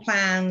development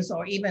plans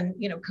or even,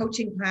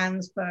 coaching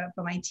plans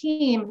for my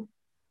team.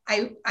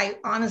 I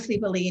honestly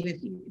believe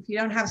if you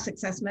don't have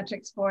success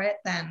metrics for it,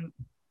 then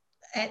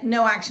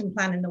no action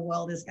plan in the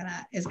world is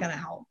gonna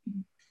help.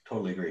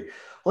 Totally agree.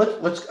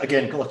 Let's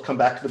come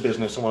back to the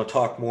business. I want to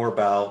talk more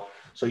about,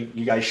 so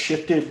you guys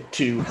shifted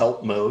to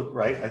help mode,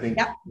 right? I think,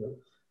 yep.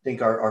 I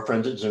think our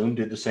friends at Zoom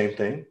did the same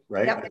thing,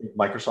 right? Yep. I think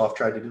Microsoft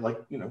tried to do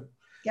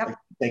yep. like,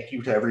 thank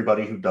you to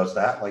everybody who does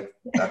that. Like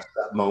that's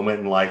that moment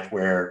in life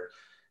where,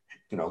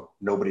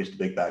 nobody's the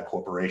big bad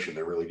corporation.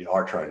 They really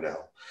are trying to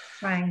help.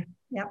 Right.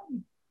 Yep.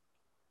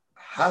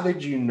 How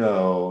did you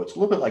know? It's a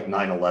little bit like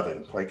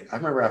 9/11. Like I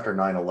remember after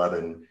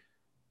 9/11,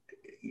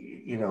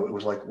 it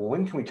was like, well,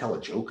 when can we tell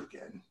a joke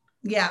again?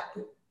 Yeah.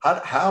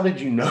 How did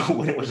you know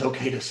when it was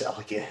okay to sell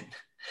again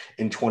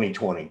in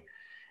 2020?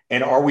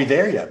 And are we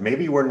there yet?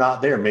 Maybe we're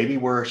not there. Maybe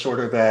we're sort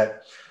of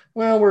at,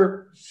 well,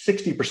 we're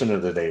 60%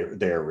 of the day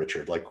there,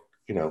 Richard.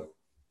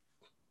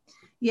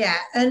 Yeah.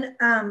 And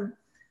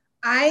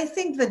I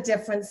think the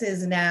difference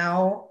is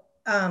now,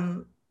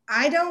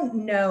 I don't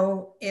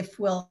know if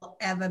we'll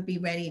ever be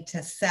ready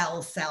to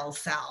sell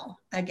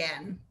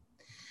again.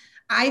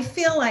 I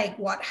feel like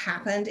what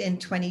happened in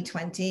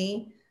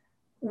 2020,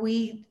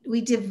 we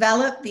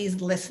developed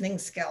these listening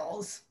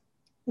skills.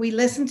 We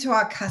listened to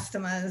our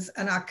customers,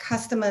 and our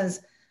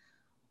customers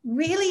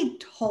really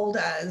told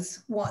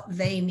us what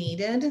they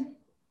needed.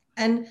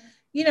 And,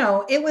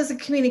 it was a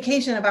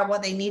communication about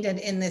what they needed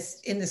in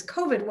this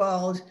COVID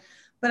world.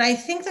 But I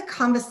think the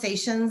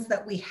conversations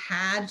that we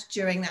had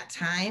during that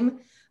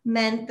time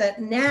meant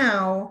that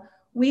now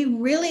we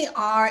really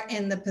are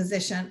in the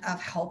position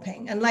of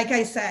helping. And like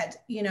I said,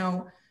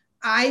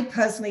 I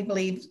personally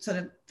believe sort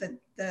of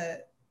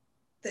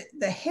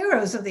the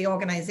heroes of the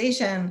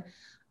organization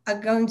are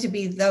going to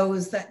be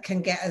those that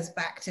can get us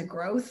back to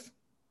growth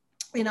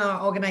in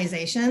our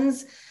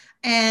organizations.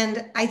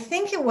 And I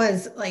think it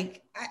was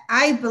like,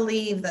 I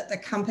believe that the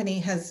company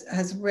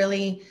has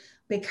really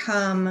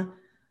become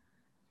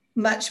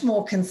much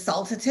more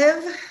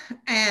consultative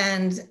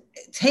and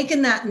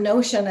taken that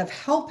notion of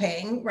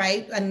helping,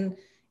 right? And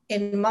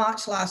in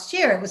March last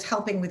year, it was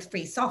helping with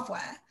free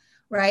software,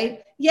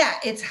 right? Yeah,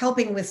 it's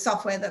helping with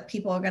software that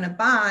people are going to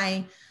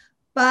buy.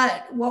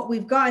 But what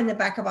we've got in the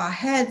back of our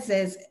heads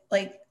is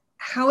like,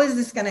 how is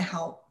this going to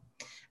help?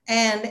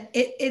 And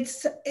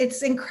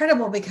it's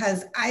incredible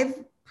because I've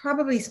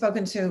probably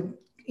spoken to,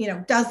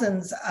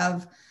 dozens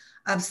of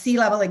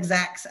C-level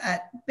execs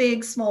at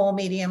big, small,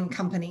 medium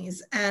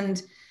companies.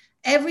 And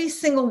every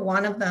single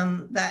one of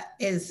them that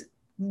is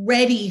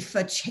ready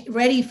for growth,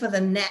 ready for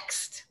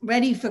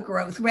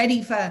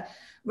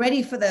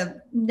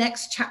the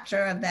next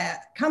chapter of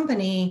their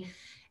company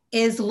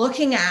is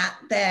looking at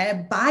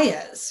their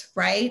buyers,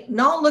 right?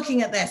 Not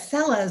looking at their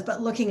sellers,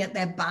 but looking at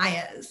their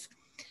buyers.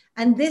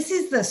 And this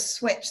is the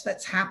switch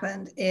that's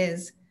happened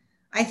is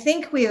I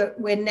think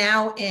we're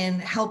now in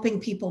helping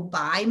people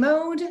buy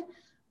mode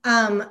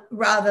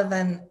rather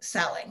than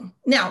selling.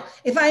 Now,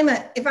 if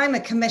I'm a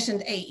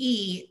commissioned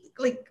AE,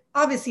 like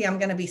obviously I'm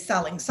going to be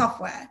selling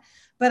software,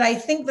 but I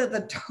think that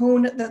the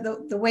tone,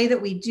 the way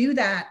that we do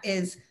that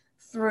is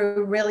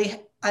through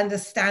really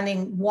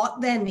understanding what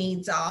their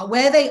needs are,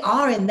 where they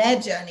are in their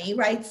journey,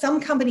 right?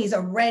 Some companies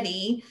are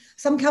ready.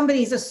 Some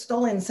companies are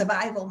still in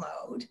survival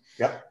mode.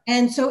 Yep.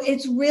 And so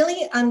it's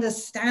really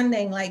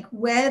understanding like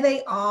where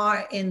they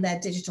are in their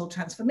digital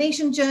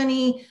transformation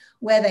journey,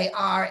 where they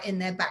are in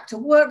their back to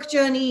work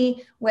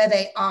journey, where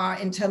they are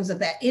in terms of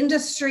their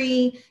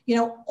industry,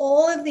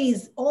 all of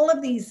these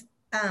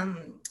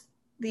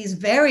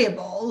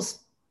variables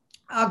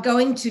are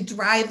going to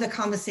drive the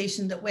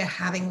conversation that we're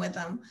having with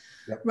them.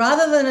 Yep.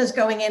 Rather than us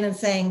going in and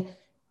saying,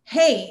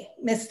 hey,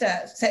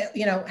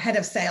 Mr. Head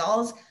of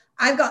sales,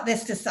 I've got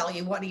this to sell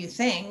you. What do you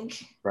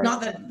think? Right.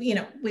 Not that,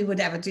 we would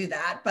ever do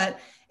that, but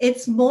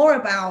it's more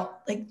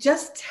about like,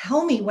 just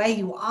tell me where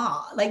you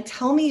are, like,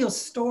 tell me your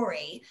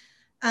story.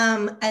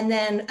 And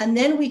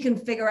then we can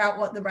figure out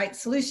what the right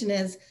solution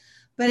is.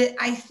 But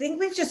I think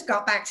we've just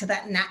got back to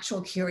that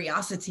natural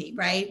curiosity,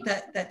 right?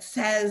 That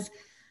says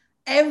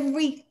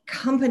every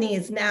company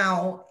is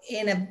now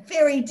in a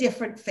very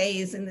different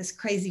phase in this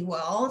crazy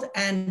world,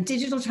 and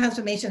digital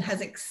transformation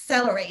has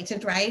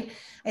accelerated, right?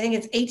 I think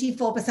it's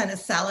 84% of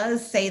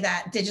sellers say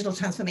that digital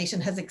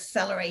transformation has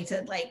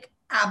accelerated like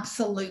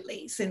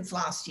absolutely since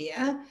last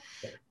year.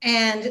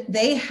 And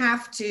they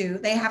have to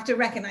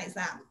recognize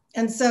that.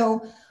 And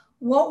so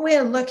what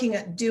we're looking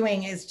at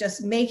doing is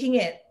just making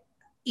it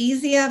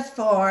easier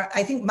for,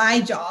 I think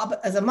my job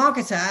as a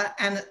marketer,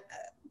 and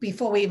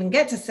before we even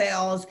get to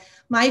sales,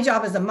 my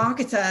job as a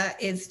marketer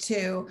is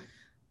to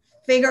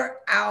figure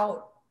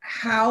out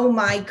how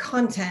my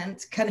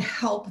content can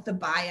help the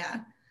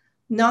buyer,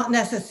 not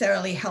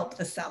necessarily help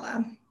the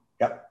seller.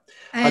 Yep,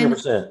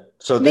 100%.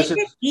 So this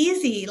is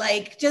easy.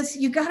 Like, just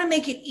you got to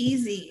make it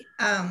easy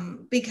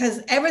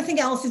because everything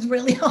else is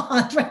really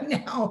hard right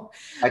now.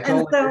 I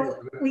totally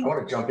agree. I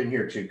want to jump in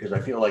here too because I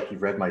feel like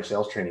you've read my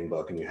sales training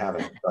book and you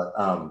haven't. But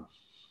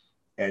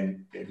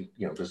and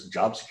this is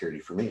job security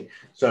for me.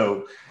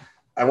 So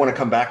I want to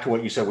come back to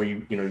what you said, where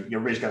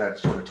everybody's got to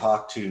sort of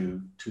talk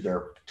to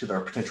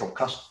their potential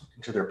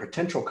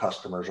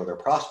customers or their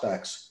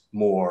prospects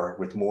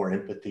with more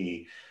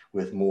empathy,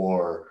 with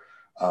more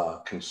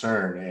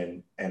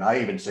concern. And I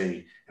even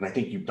say, and I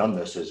think you've done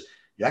this, is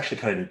you actually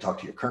kind of need to talk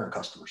to your current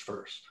customers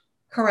first.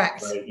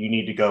 Correct. Right? You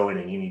need to go in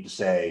and you need to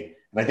say,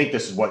 and I think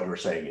this is what you were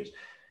saying is,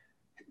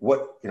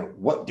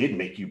 what did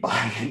make you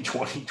buy in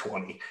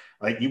 2020?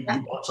 Like you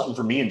bought something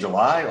for me in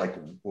July, like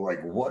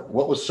what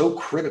was so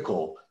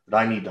critical that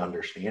I need to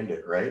understand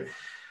it, right?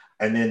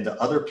 And then the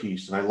other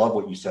piece, and I love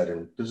what you said,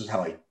 and this is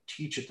how I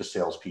teach it to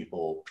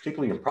salespeople,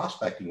 particularly in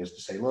prospecting, is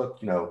to say, look,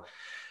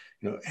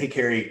 hey,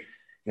 Keri,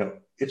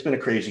 it's been a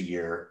crazy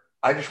year.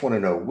 I just want to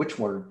know which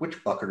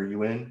bucket are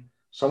you in?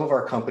 Some of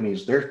our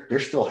companies, they're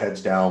still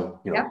heads down,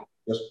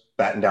 just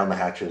batten down the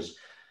hatches.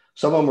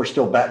 Some of them are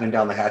still battening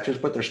down the hatches,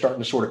 but they're starting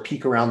to sort of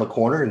peek around the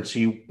corner and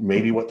see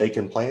maybe what they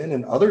can plan.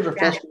 And others are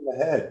full steam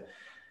ahead.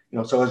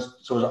 So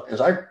as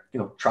I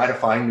try to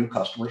find new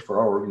customers for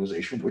our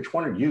organization, which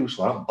one are you?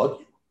 So I don't bug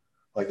you.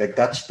 Like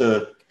that's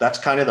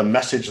kind of the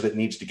message that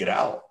needs to get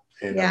out.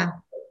 And,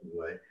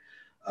 anyway.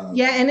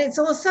 And it's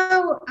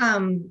also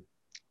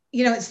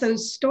it's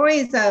those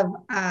stories of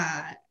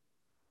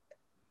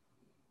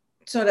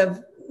sort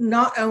of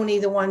not only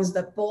the ones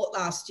that bought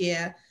last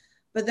year,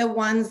 but the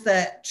ones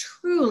that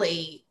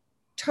truly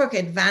took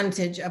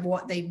advantage of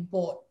what they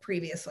bought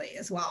previously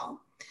as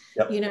well.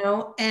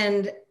 Yep.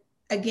 And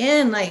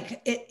again,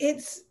 like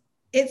it's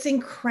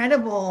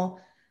incredible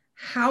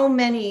how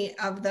many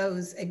of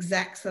those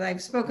execs that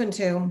I've spoken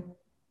to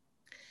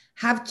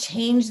have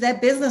changed their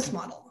business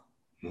model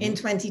in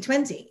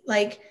 2020.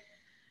 Like,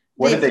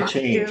 what did they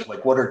change?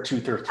 Like, what are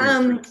two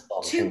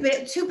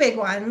big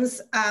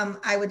ones,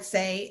 I would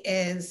say,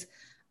 is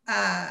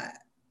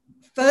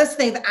first,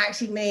 they've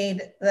actually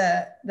made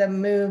the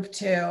move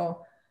to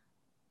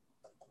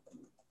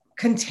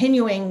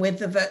continuing with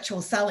the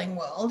virtual selling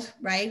world,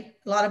 right?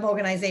 A lot of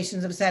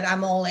organizations have said,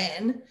 I'm all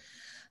in.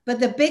 But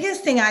the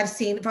biggest thing I've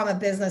seen from a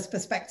business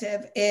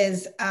perspective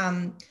is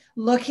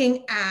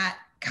looking at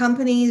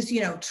companies,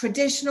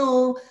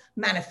 traditional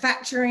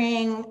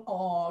manufacturing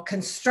or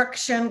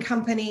construction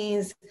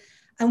companies.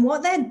 And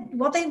what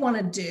they want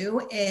to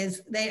do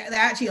is they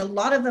actually, a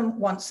lot of them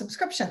want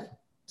subscription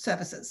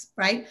services,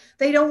 right?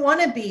 They don't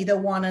want to be the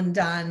one and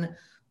done,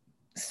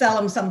 sell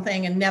them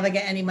something and never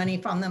get any money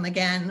from them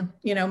again,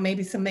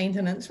 maybe some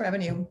maintenance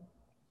revenue.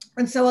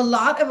 And so a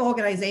lot of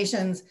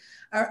organizations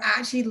are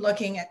actually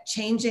looking at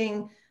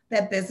changing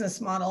their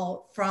business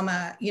model from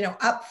a,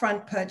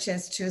 upfront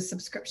purchase to a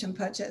subscription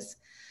purchase.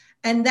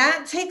 And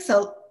that takes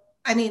a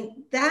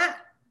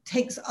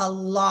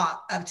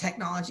lot of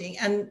technology.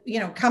 And,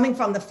 coming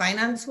from the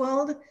finance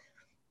world,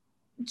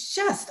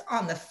 just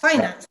on the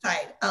finance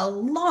side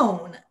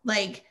alone,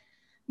 like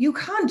you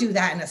can't do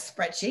that in a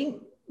spreadsheet.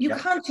 You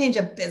can't change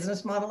a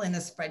business model in a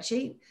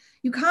spreadsheet.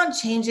 You can't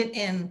change it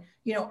in,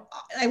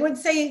 I would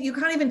say you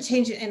can't even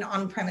change it in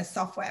on-premise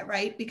software,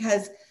 right?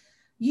 Because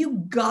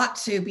you got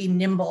to be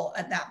nimble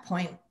at that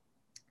point.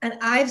 And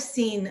I've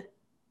seen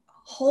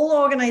whole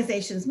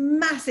organizations,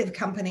 massive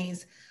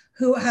companies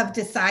who have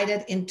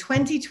decided in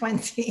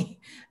 2020,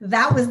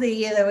 that was the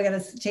year they were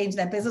going to change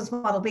their business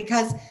model,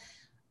 because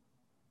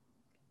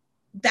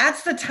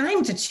that's the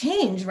time to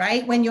change,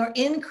 right? When you're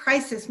in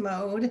crisis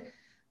mode,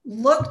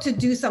 look to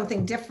do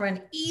something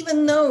different,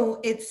 even though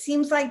it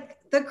seems like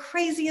the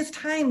craziest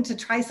time to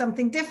try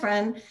something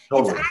different.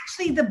 Totally. It's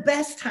actually the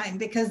best time,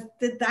 because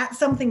that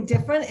something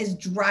different is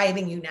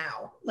driving you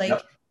now.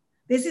 Like,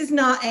 this is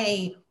not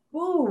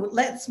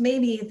let's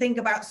maybe think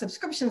about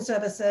subscription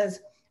services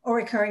or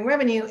recurring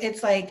revenue.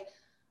 It's like,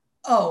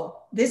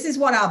 this is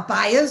what our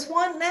buyers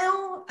want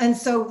now. And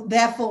so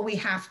therefore we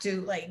have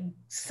to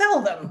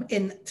sell them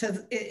in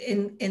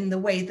the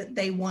way that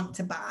they want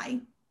to buy.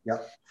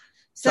 Yep.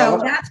 So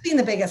that's been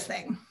the biggest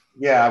thing.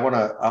 Yeah.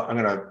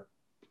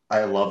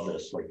 I love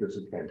this. Like, this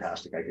is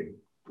fantastic.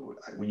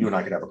 You and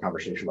I could have a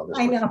conversation about this.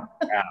 I know.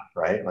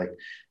 Right. Like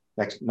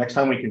next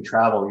time we can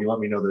travel, you let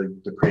me know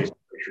the crazy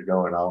place you're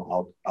going.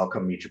 I'll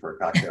come meet you for a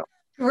cocktail.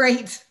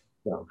 Great.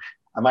 So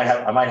I might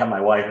have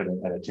my wife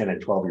and a 10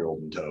 and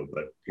 12-year-old in tow,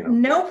 but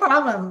no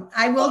problem.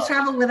 I will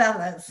travel with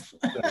others.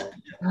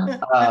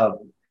 And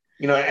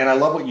I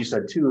love what you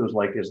said too, is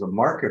like, as the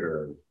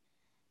marketer,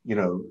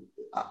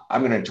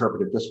 I'm going to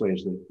interpret it this way,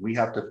 is that we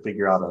have to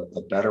figure out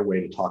a better way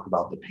to talk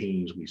about the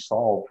pains we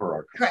solve for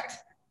our Correct.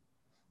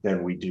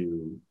 than we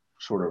do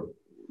sort of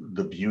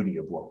the beauty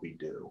of what we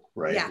do,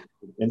 right? Yeah.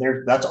 And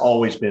that's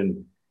always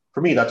been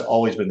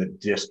the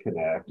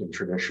disconnect in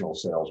traditional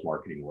sales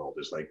marketing world,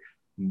 is like,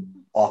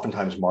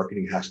 oftentimes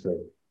marketing has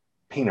to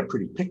paint a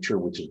pretty picture,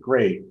 which is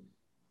great.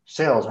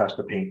 Sales has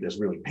to paint this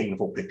really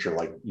painful picture,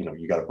 like,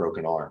 you got a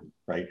broken arm,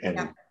 right?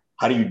 And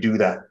how do you do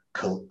that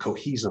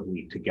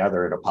cohesively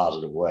together in a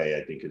positive way,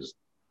 I think, is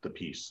the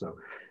piece. So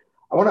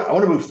I want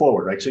to move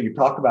forward, right? So you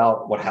talked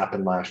about what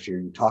happened last year.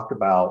 You talked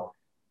about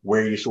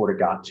where you sort of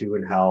got to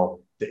and how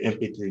the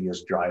empathy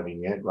is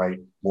driving it, right?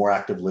 More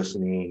active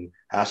listening,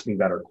 asking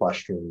better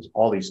questions,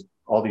 all these,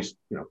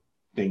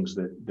 things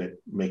that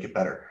make it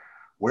better.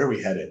 Where are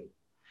we headed?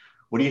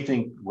 What do you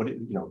think,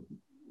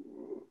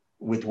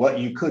 with what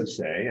you could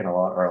say and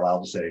are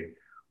allowed to say,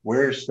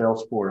 where's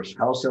Salesforce,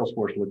 how is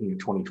Salesforce looking at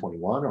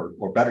 2021,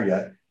 or better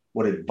yet,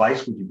 what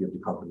advice would you give to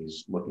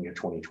companies looking at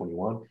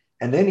 2021?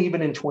 And then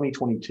even in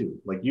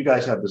 2022, like you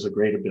guys have this a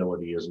great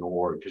ability as an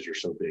org because you're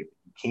so big.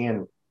 You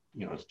can,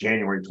 it's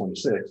January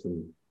 26th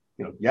and,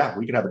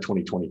 we could have a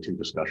 2022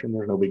 discussion.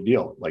 There's no big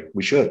deal. Like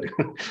we should.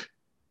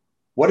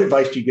 What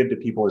advice do you give to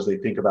people as they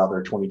think about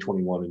their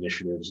 2021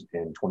 initiatives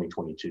in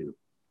 2022?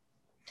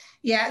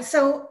 Yeah,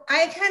 so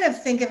I kind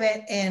of think of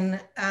it in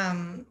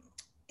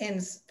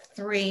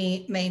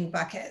three main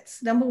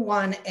buckets. Number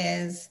one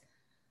is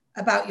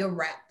about your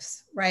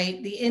reps,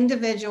 right? The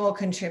individual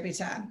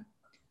contributor,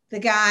 the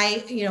guy,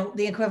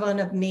 the equivalent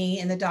of me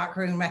in the dark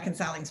room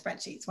reconciling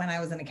spreadsheets when I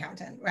was an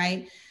accountant,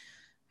 right?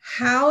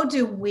 How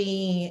do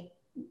we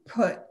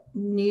put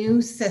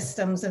new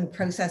systems and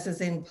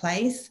processes in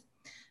place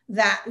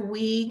that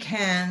we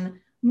can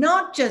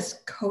not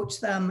just coach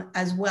them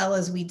as well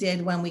as we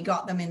did when we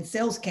got them in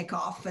sales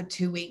kickoff for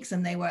 2 weeks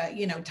and they were,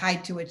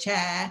 tied to a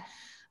chair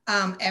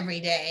every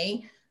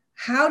day.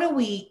 How do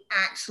we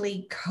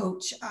actually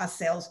coach our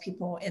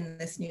salespeople in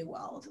this new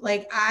world?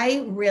 Like,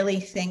 I really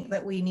think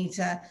that we need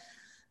to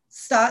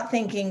start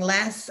thinking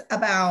less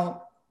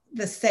about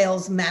the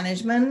sales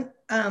management,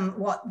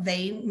 what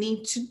they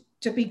need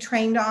to be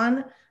trained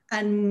on,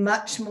 and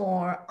much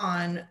more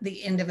on the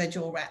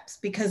individual reps,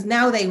 because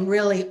now they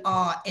really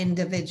are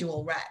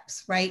individual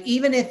reps, right?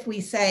 Even if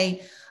we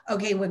say,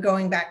 okay, we're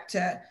going back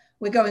to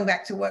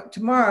work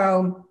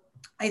tomorrow,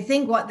 I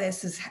think what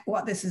this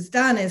has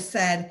done is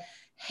said,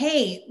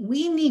 hey,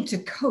 we need to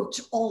coach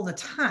all the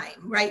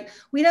time, right?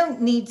 We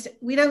don't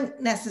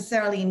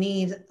necessarily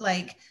need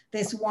like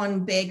this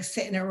one big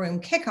sit in a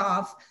room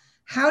kickoff.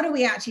 How do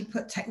we actually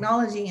put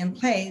technology in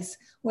place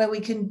where we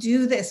can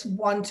do this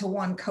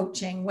one-to-one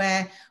coaching,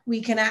 where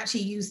we can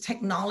actually use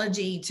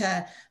technology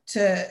to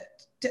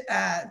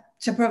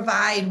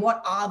provide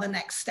what are the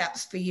next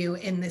steps for you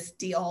in this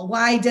deal?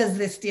 Why does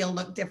this deal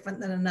look different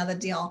than another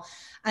deal?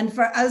 And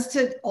for us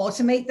to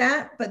automate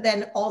that, but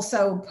then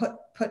also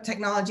put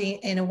technology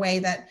in a way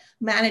that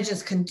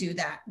managers can do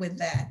that with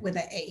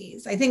their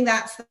AEs. I think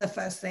that's the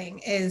first thing,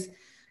 is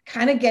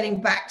kind of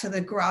getting back to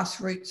the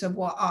grassroots of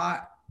what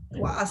our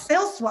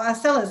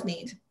sellers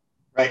need.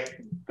 Right.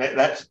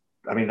 That's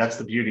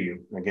the beauty.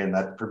 Again,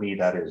 that for me,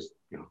 that is,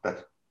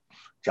 that's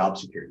job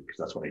security, because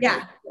that's what I do.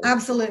 Yeah,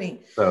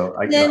 absolutely. So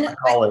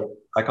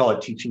I call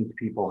it teaching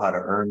people how to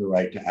earn the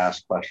right to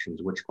ask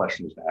questions, which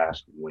questions to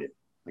ask and when.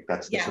 Like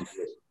that's the simplest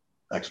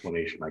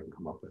explanation I can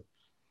come up with.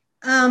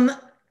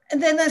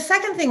 And then the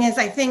second thing is,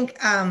 I think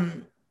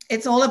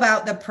it's all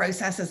about the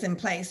processes in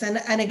place.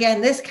 And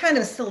again, this kind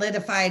of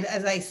solidified,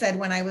 as I said,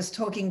 when I was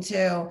talking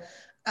to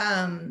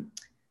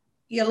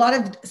a lot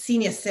of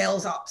senior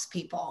sales ops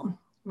people,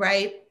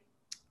 right?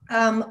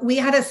 We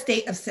had a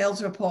state of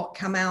sales report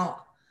come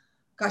out.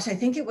 Gosh, I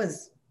think it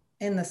was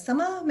in the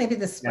summer, maybe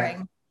the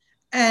spring.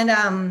 Yeah.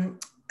 And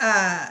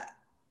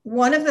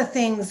one of the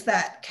things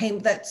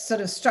that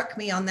sort of struck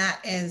me on that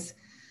is,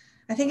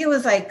 I think it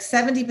was like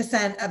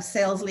 70% of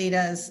sales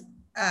leaders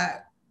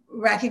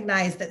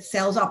recognize that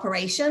sales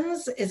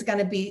operations is going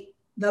to be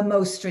the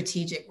most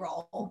strategic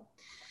role.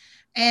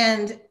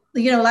 And,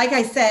 like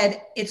I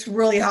said, it's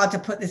really hard to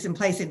put this in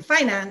place in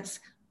finance.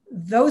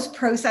 Those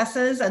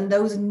processes and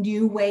those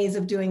new ways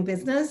of doing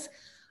business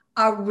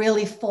are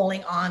really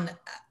falling on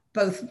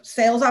both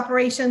sales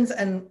operations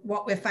and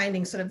what we're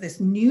finding sort of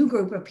this new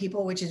group of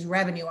people, which is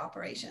revenue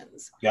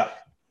operations. Yeah.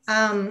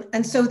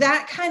 And so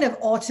that kind of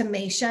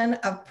automation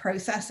of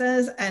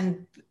processes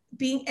and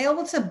being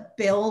able to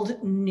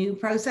build new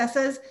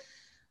processes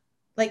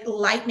like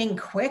lightning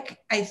quick,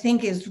 I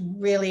think is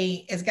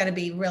going to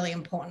be really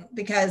important,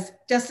 because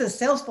just as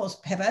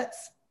Salesforce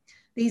pivots,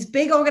 these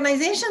big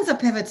organizations are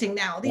pivoting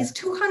now. These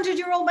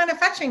 200-year-old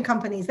manufacturing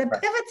companies, they're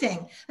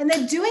pivoting and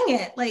they're doing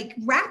it like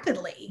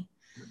rapidly.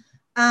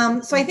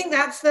 So I think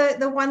that's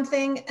the one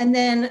thing. And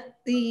then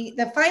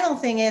the final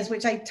thing is,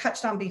 which I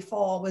touched on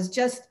before, was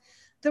just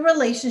the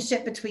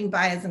relationship between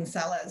buyers and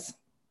sellers.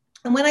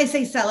 And when I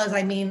say sellers,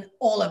 I mean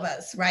all of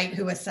us, right,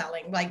 who are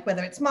selling, like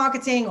whether it's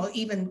marketing or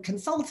even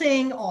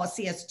consulting or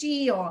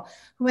CSG or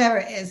whoever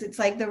it is. It's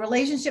like the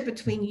relationship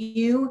between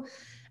you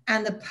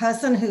and the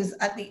person who's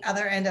at the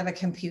other end of a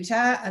computer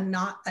and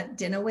not at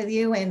dinner with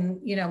you in,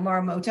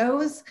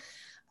 Morimoto's.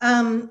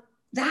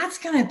 That's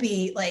going to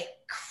be like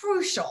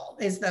crucial,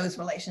 is those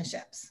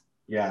relationships.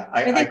 Yeah.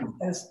 I think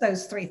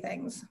those three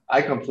things.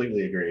 I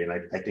completely agree. And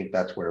I think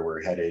that's where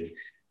we're headed.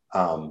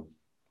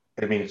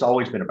 It's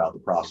always been about the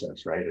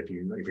process, right? If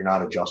you're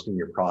not adjusting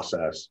your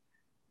process,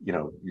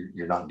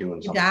 you're not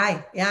doing something. You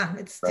die. Yeah.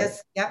 It's right?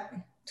 Just, yep.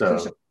 So,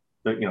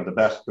 crucial. The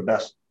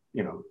best,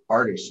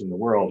 artists in the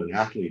world and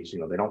athletes,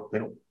 they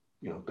don't,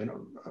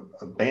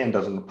 a band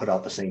doesn't put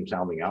out the same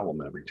sounding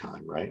album every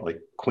time, right? Like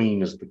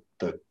Queen is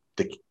the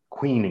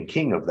queen and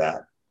king of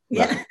that.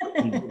 Yeah.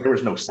 There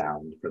was no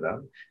sound for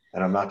them.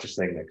 And I'm not just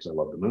saying that because I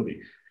love the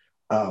movie.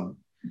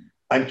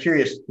 I'm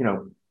curious,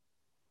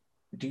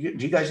 do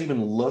you guys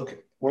even look,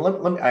 well,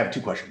 let me, I have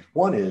two questions.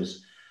 One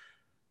is,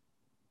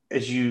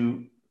 as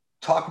you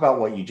talk about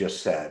what you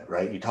just said,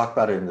 right? You talk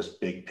about it in this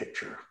big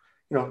picture.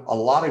 A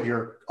lot of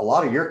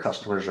your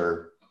customers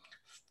are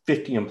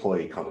 50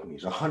 employee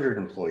companies, 100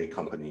 employee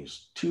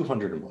companies,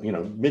 200,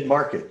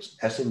 mid-markets,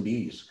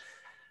 SMBs.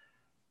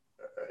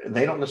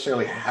 They don't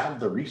necessarily have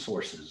the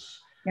resources.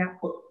 Yeah.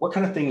 What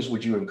kind of things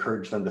would you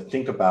encourage them to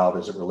think about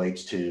as it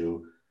relates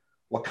to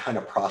what kind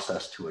of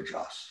process to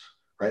adjust,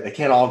 right? They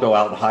can't all go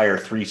out and hire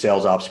 3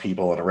 sales ops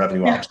people and a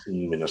revenue ops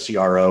team and a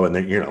CRO, and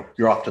then,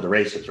 you're off to the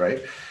races,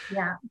 right?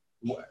 Yeah.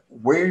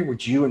 Where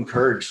would you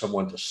encourage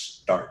someone to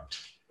start?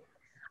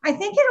 I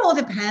think it all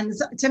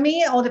depends. To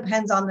me, it all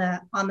depends on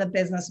the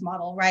business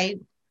model, right?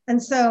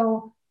 And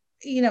so,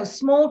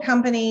 small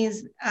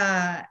companies,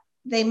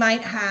 they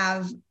might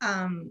have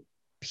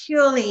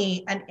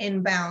purely an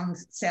inbound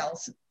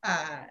sales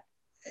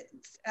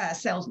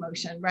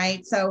motion,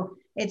 right? So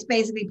it's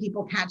basically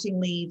people catching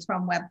leads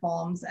from web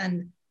forms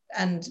and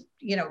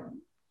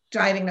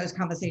driving those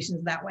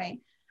conversations that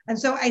way. And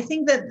so I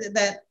think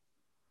that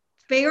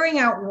figuring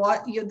out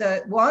what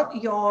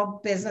your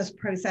business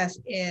process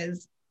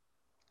is,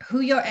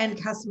 who your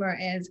end customer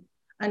is,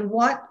 and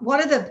what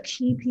are the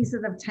key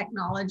pieces of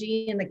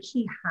technology and the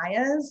key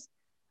hires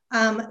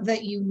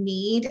that you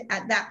need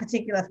at that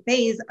particular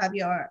phase of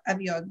your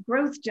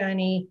growth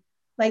journey.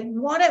 Like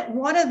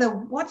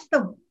what's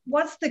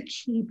the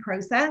key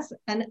process,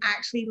 and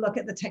actually look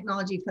at the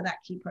technology for that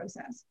key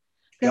process.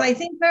 Because I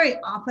think very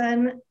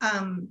often,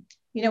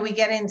 we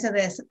get into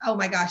this, oh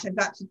my gosh, I've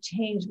got to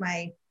change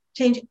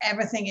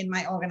everything in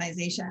my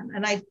organization.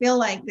 And I feel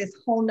like this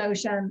whole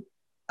notion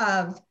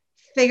of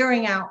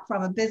figuring out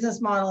from a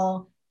business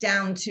model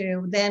down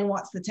to then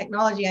what's the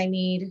technology I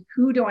need,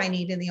 who do I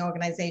need in the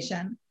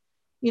organization?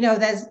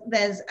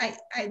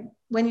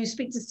 When you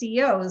speak to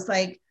CEOs,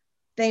 like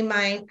they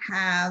might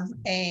have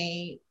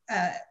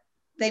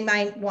they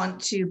might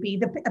want to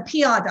be a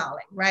PR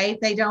darling, right?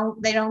 They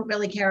don't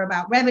really care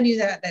about revenue.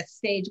 They're at that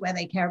stage where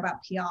they care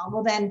about PR.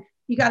 Well, then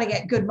you got to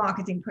get good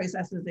marketing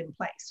processes in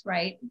place,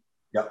 right?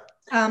 Yep.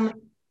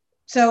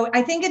 So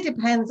I think it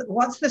depends.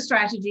 What's the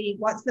strategy?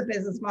 What's the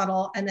business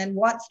model? And then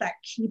what's that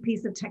key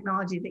piece of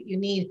technology that you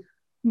need,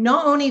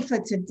 not only for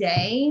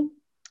today,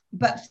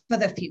 but for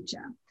the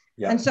future.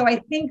 Yep. And so I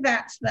think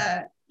that's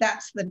the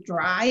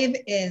drive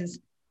is,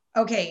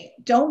 okay,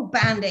 don't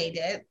Band-Aid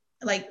it.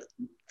 Like,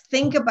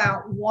 think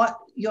about what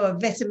your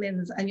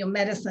vitamins and your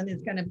medicine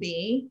is going to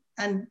be.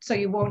 And so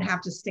you won't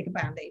have to stick a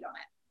Band-Aid on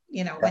it,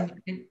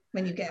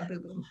 when you get a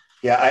boo-boo.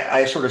 Yeah,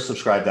 I sort of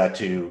subscribe that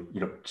to,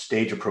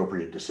 stage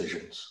appropriate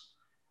decisions,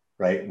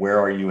 right? Where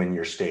are you in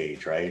your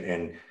stage, right?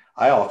 And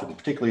I often,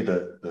 particularly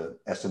the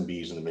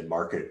SMBs in the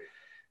mid-market,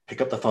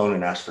 pick up the phone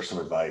and ask for some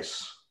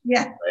advice.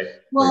 Yeah. Right?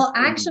 Well,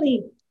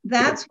 actually,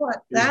 that's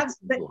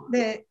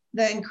the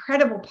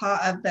incredible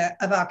part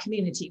of our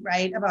community,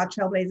 right? Of our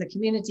Trailblazer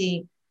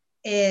community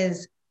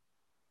is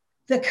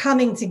the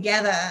coming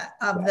together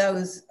of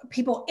those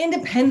people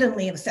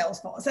independently of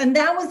Salesforce. And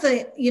that was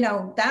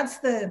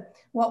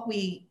what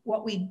we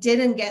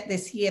didn't get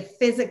this year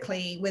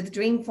physically with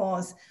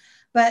Dreamforce.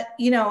 But,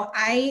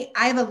 I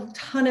have a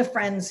ton of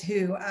friends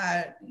who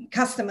are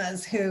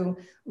customers who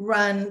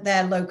run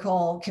their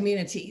local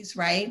communities,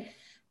 right?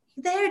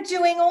 They're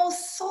doing all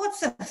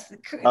sorts of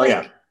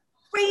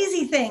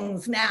crazy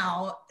things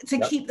now to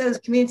keep those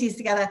communities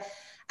together.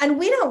 And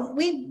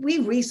we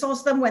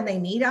resource them when they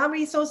need our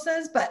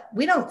resources, but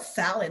we don't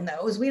sell in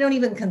those. We don't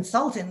even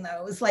consult in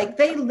those. Like,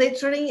 they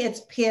literally, it's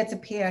peer to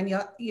peer. And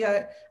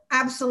you're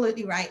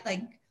absolutely right.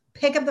 Like,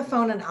 pick up the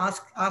phone and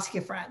ask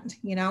your friend,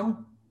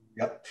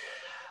 Yep.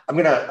 I'm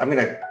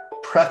gonna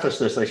preface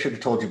this. I should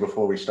have told you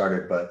before we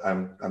started, but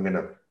I'm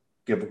gonna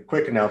give a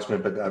quick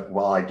announcement. But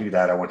while I do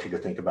that, I want you to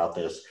think about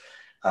this.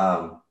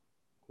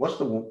 What's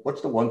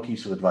the one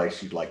piece of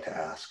advice you'd like to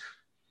ask?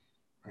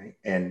 Right.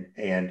 And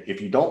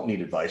if you don't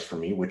need advice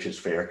from me, which is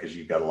fair because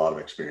you've got a lot of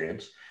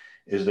experience,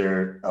 is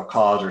there a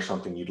cause or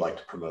something you'd like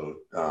to promote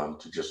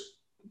to just,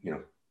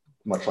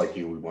 much like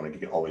you, we want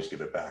to always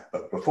give it back.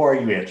 But before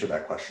you answer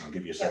that question, I'll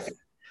give you a second.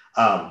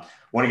 Want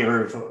to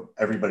give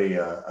everybody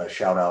a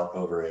shout out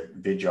over at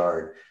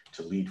Vidyard,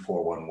 to Lead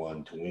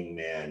 411, to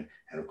Wingman,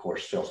 and of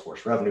course,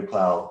 Salesforce Revenue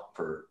Cloud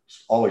for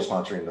always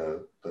sponsoring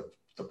the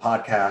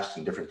podcast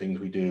and different things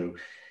we do.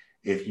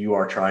 If you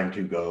are trying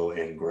to go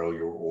and grow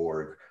your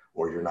org,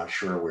 or you're not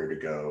sure where to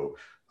go,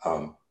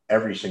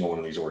 every single one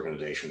of these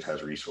organizations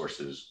has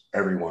resources.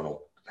 Everyone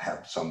will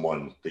have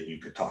someone that you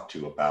could talk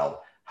to about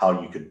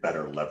how you could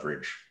better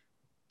leverage,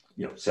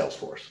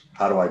 Salesforce.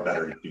 How do I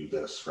better do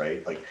this,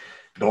 right? Like,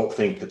 don't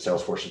think that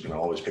Salesforce is going to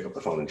always pick up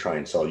the phone and try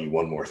and sell you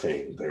one more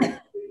thing. They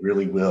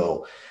really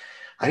will.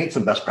 I need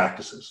some best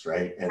practices,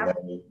 right? And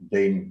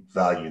they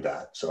value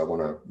that. So I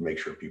want to make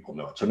sure people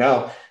know it. So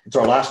now it's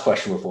our last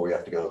question before we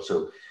have to go.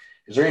 So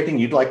is there anything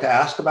you'd like to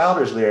ask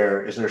about? Is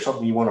there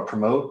something you want to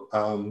promote,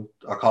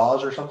 a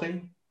cause or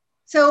something?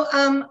 So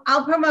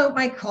I'll promote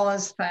my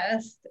cause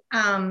first,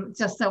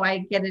 just so I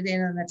get it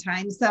in on the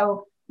time.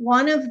 So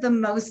one of the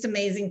most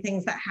amazing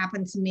things that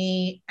happened to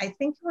me, I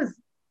think it was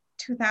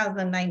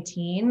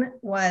 2019,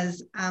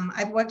 was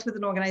I've worked with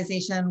an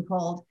organization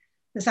called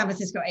the San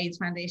Francisco AIDS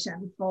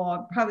Foundation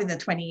for probably the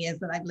 20 years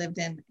that I've lived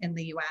in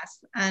the US.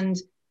 And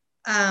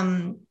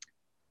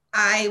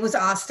I was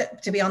asked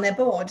to be on their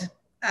board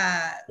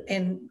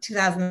in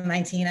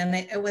 2019. And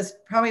it was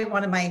probably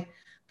one of my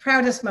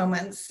proudest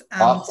moments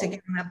Awesome. to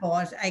get on that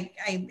board.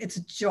 It's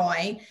a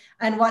joy.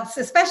 And what's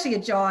especially a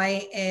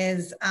joy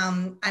is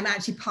I'm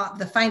actually part of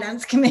the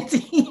finance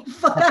committee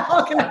for that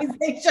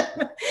organization.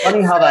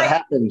 Funny how that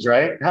happens,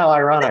 right? How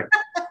ironic.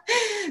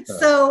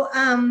 So,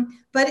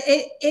 but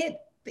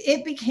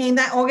it became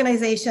that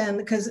organization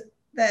because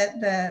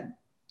the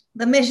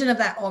mission of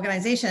that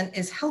organization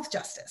is health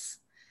justice.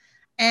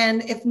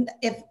 And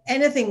if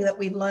anything that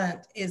we've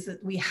learned is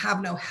that we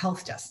have no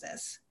health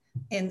justice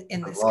in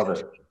this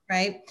country.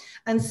 Right.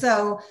 And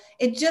so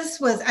it just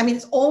was, I mean,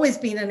 it's always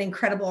been an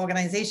incredible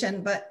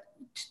organization, but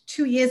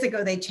 2 years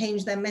ago, they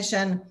changed their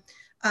mission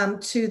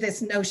to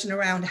this notion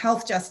around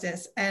health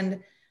justice.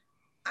 And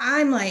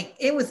I'm like,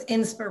 it was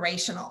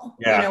inspirational.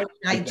 Yeah, when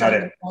I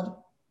joined the board.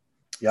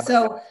 Yeah.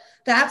 So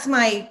that's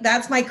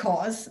my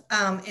cause,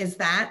 is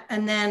that.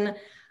 And then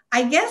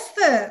I guess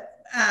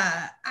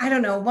I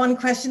don't know, one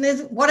question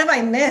is, what have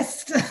I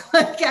missed?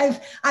 Like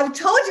I've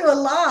told you a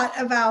lot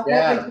about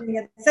what we're doing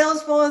at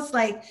Salesforce,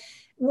 like,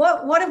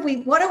 what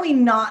are we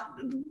not,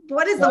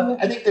 what is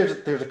I think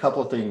there's a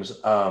couple of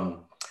things, and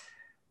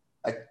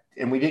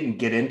we didn't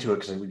get into it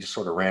because we just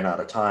sort of ran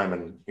out of time.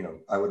 And,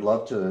 I would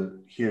love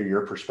to hear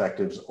your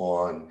perspectives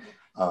on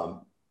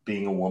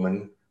being a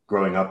woman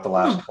growing up the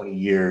last 20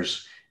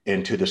 years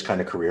into this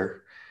kind of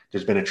career.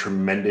 There's been a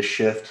tremendous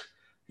shift,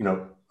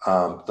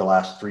 the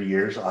last 3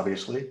 years,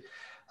 obviously.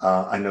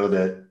 I know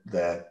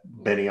that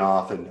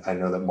Benioff, and I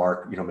know that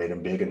Mark, made a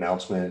big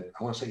announcement,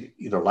 I want to say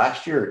either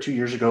last year or 2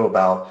 years ago,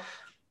 about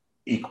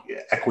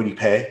equity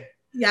pay.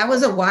 Yeah, it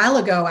was a while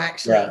ago,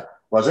 actually. Yeah.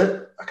 Was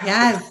it?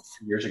 Yes.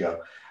 2 years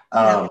ago.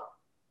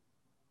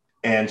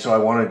 And so I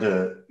wanted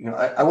to,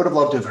 I would have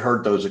loved to have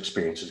heard those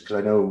experiences, because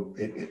I know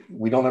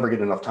we don't ever get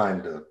enough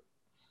time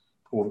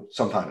well,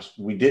 sometimes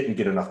we didn't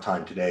get enough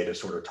time today to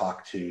sort of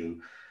talk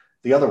to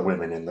the other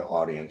women in the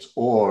audience,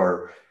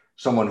 or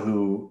someone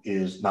who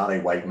is not a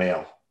white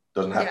male.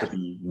 Doesn't have to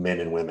be men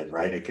and women,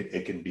 right?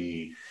 It can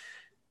be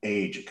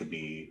age, it could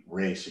be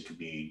race, it could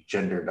be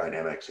gender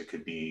dynamics, it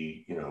could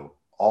be,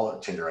 all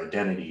gender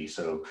identity.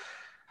 So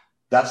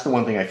that's the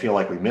one thing I feel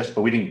like we missed,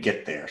 but we didn't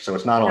get there. So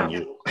it's not on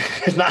you.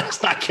 It's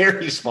not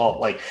Keri's fault.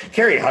 Like,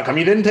 Keri, how come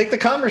you didn't take the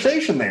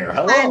conversation there?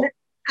 Hello.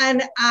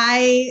 And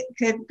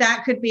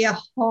that could be a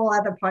whole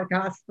other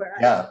podcast for us.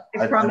 Yeah.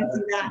 I promise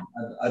you that.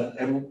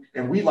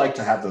 And we like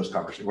to have those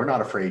conversations. We're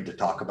not afraid to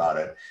talk about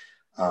it.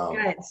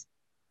 Good.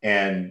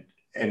 And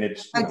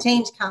it's how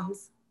change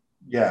comes.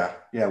 Yeah.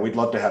 We'd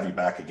love to have you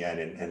back again,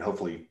 and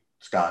hopefully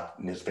Scott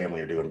and his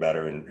family are doing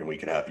better, and we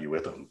can have you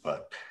with them.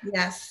 But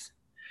yes.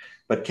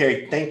 But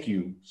Keri, thank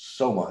you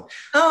so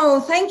much. Oh,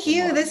 thank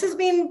you. This has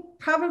been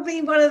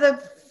probably one of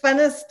the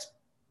funnest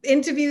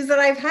interviews that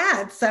I've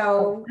had.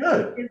 So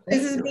good.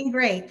 This has been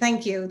great.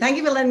 Thank you. Thank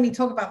you for letting me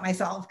talk about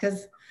myself,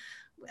 because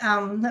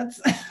that's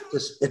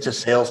it's a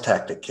sales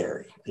tactic,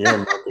 Keri. You're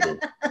in marketing.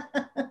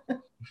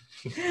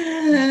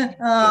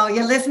 Oh,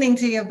 you're listening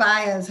to your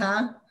buyers,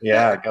 huh?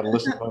 Yeah, I got to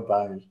listen to my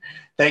buyers.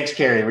 Thanks,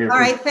 Keri. All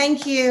right.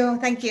 Thank you.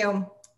 Thank you.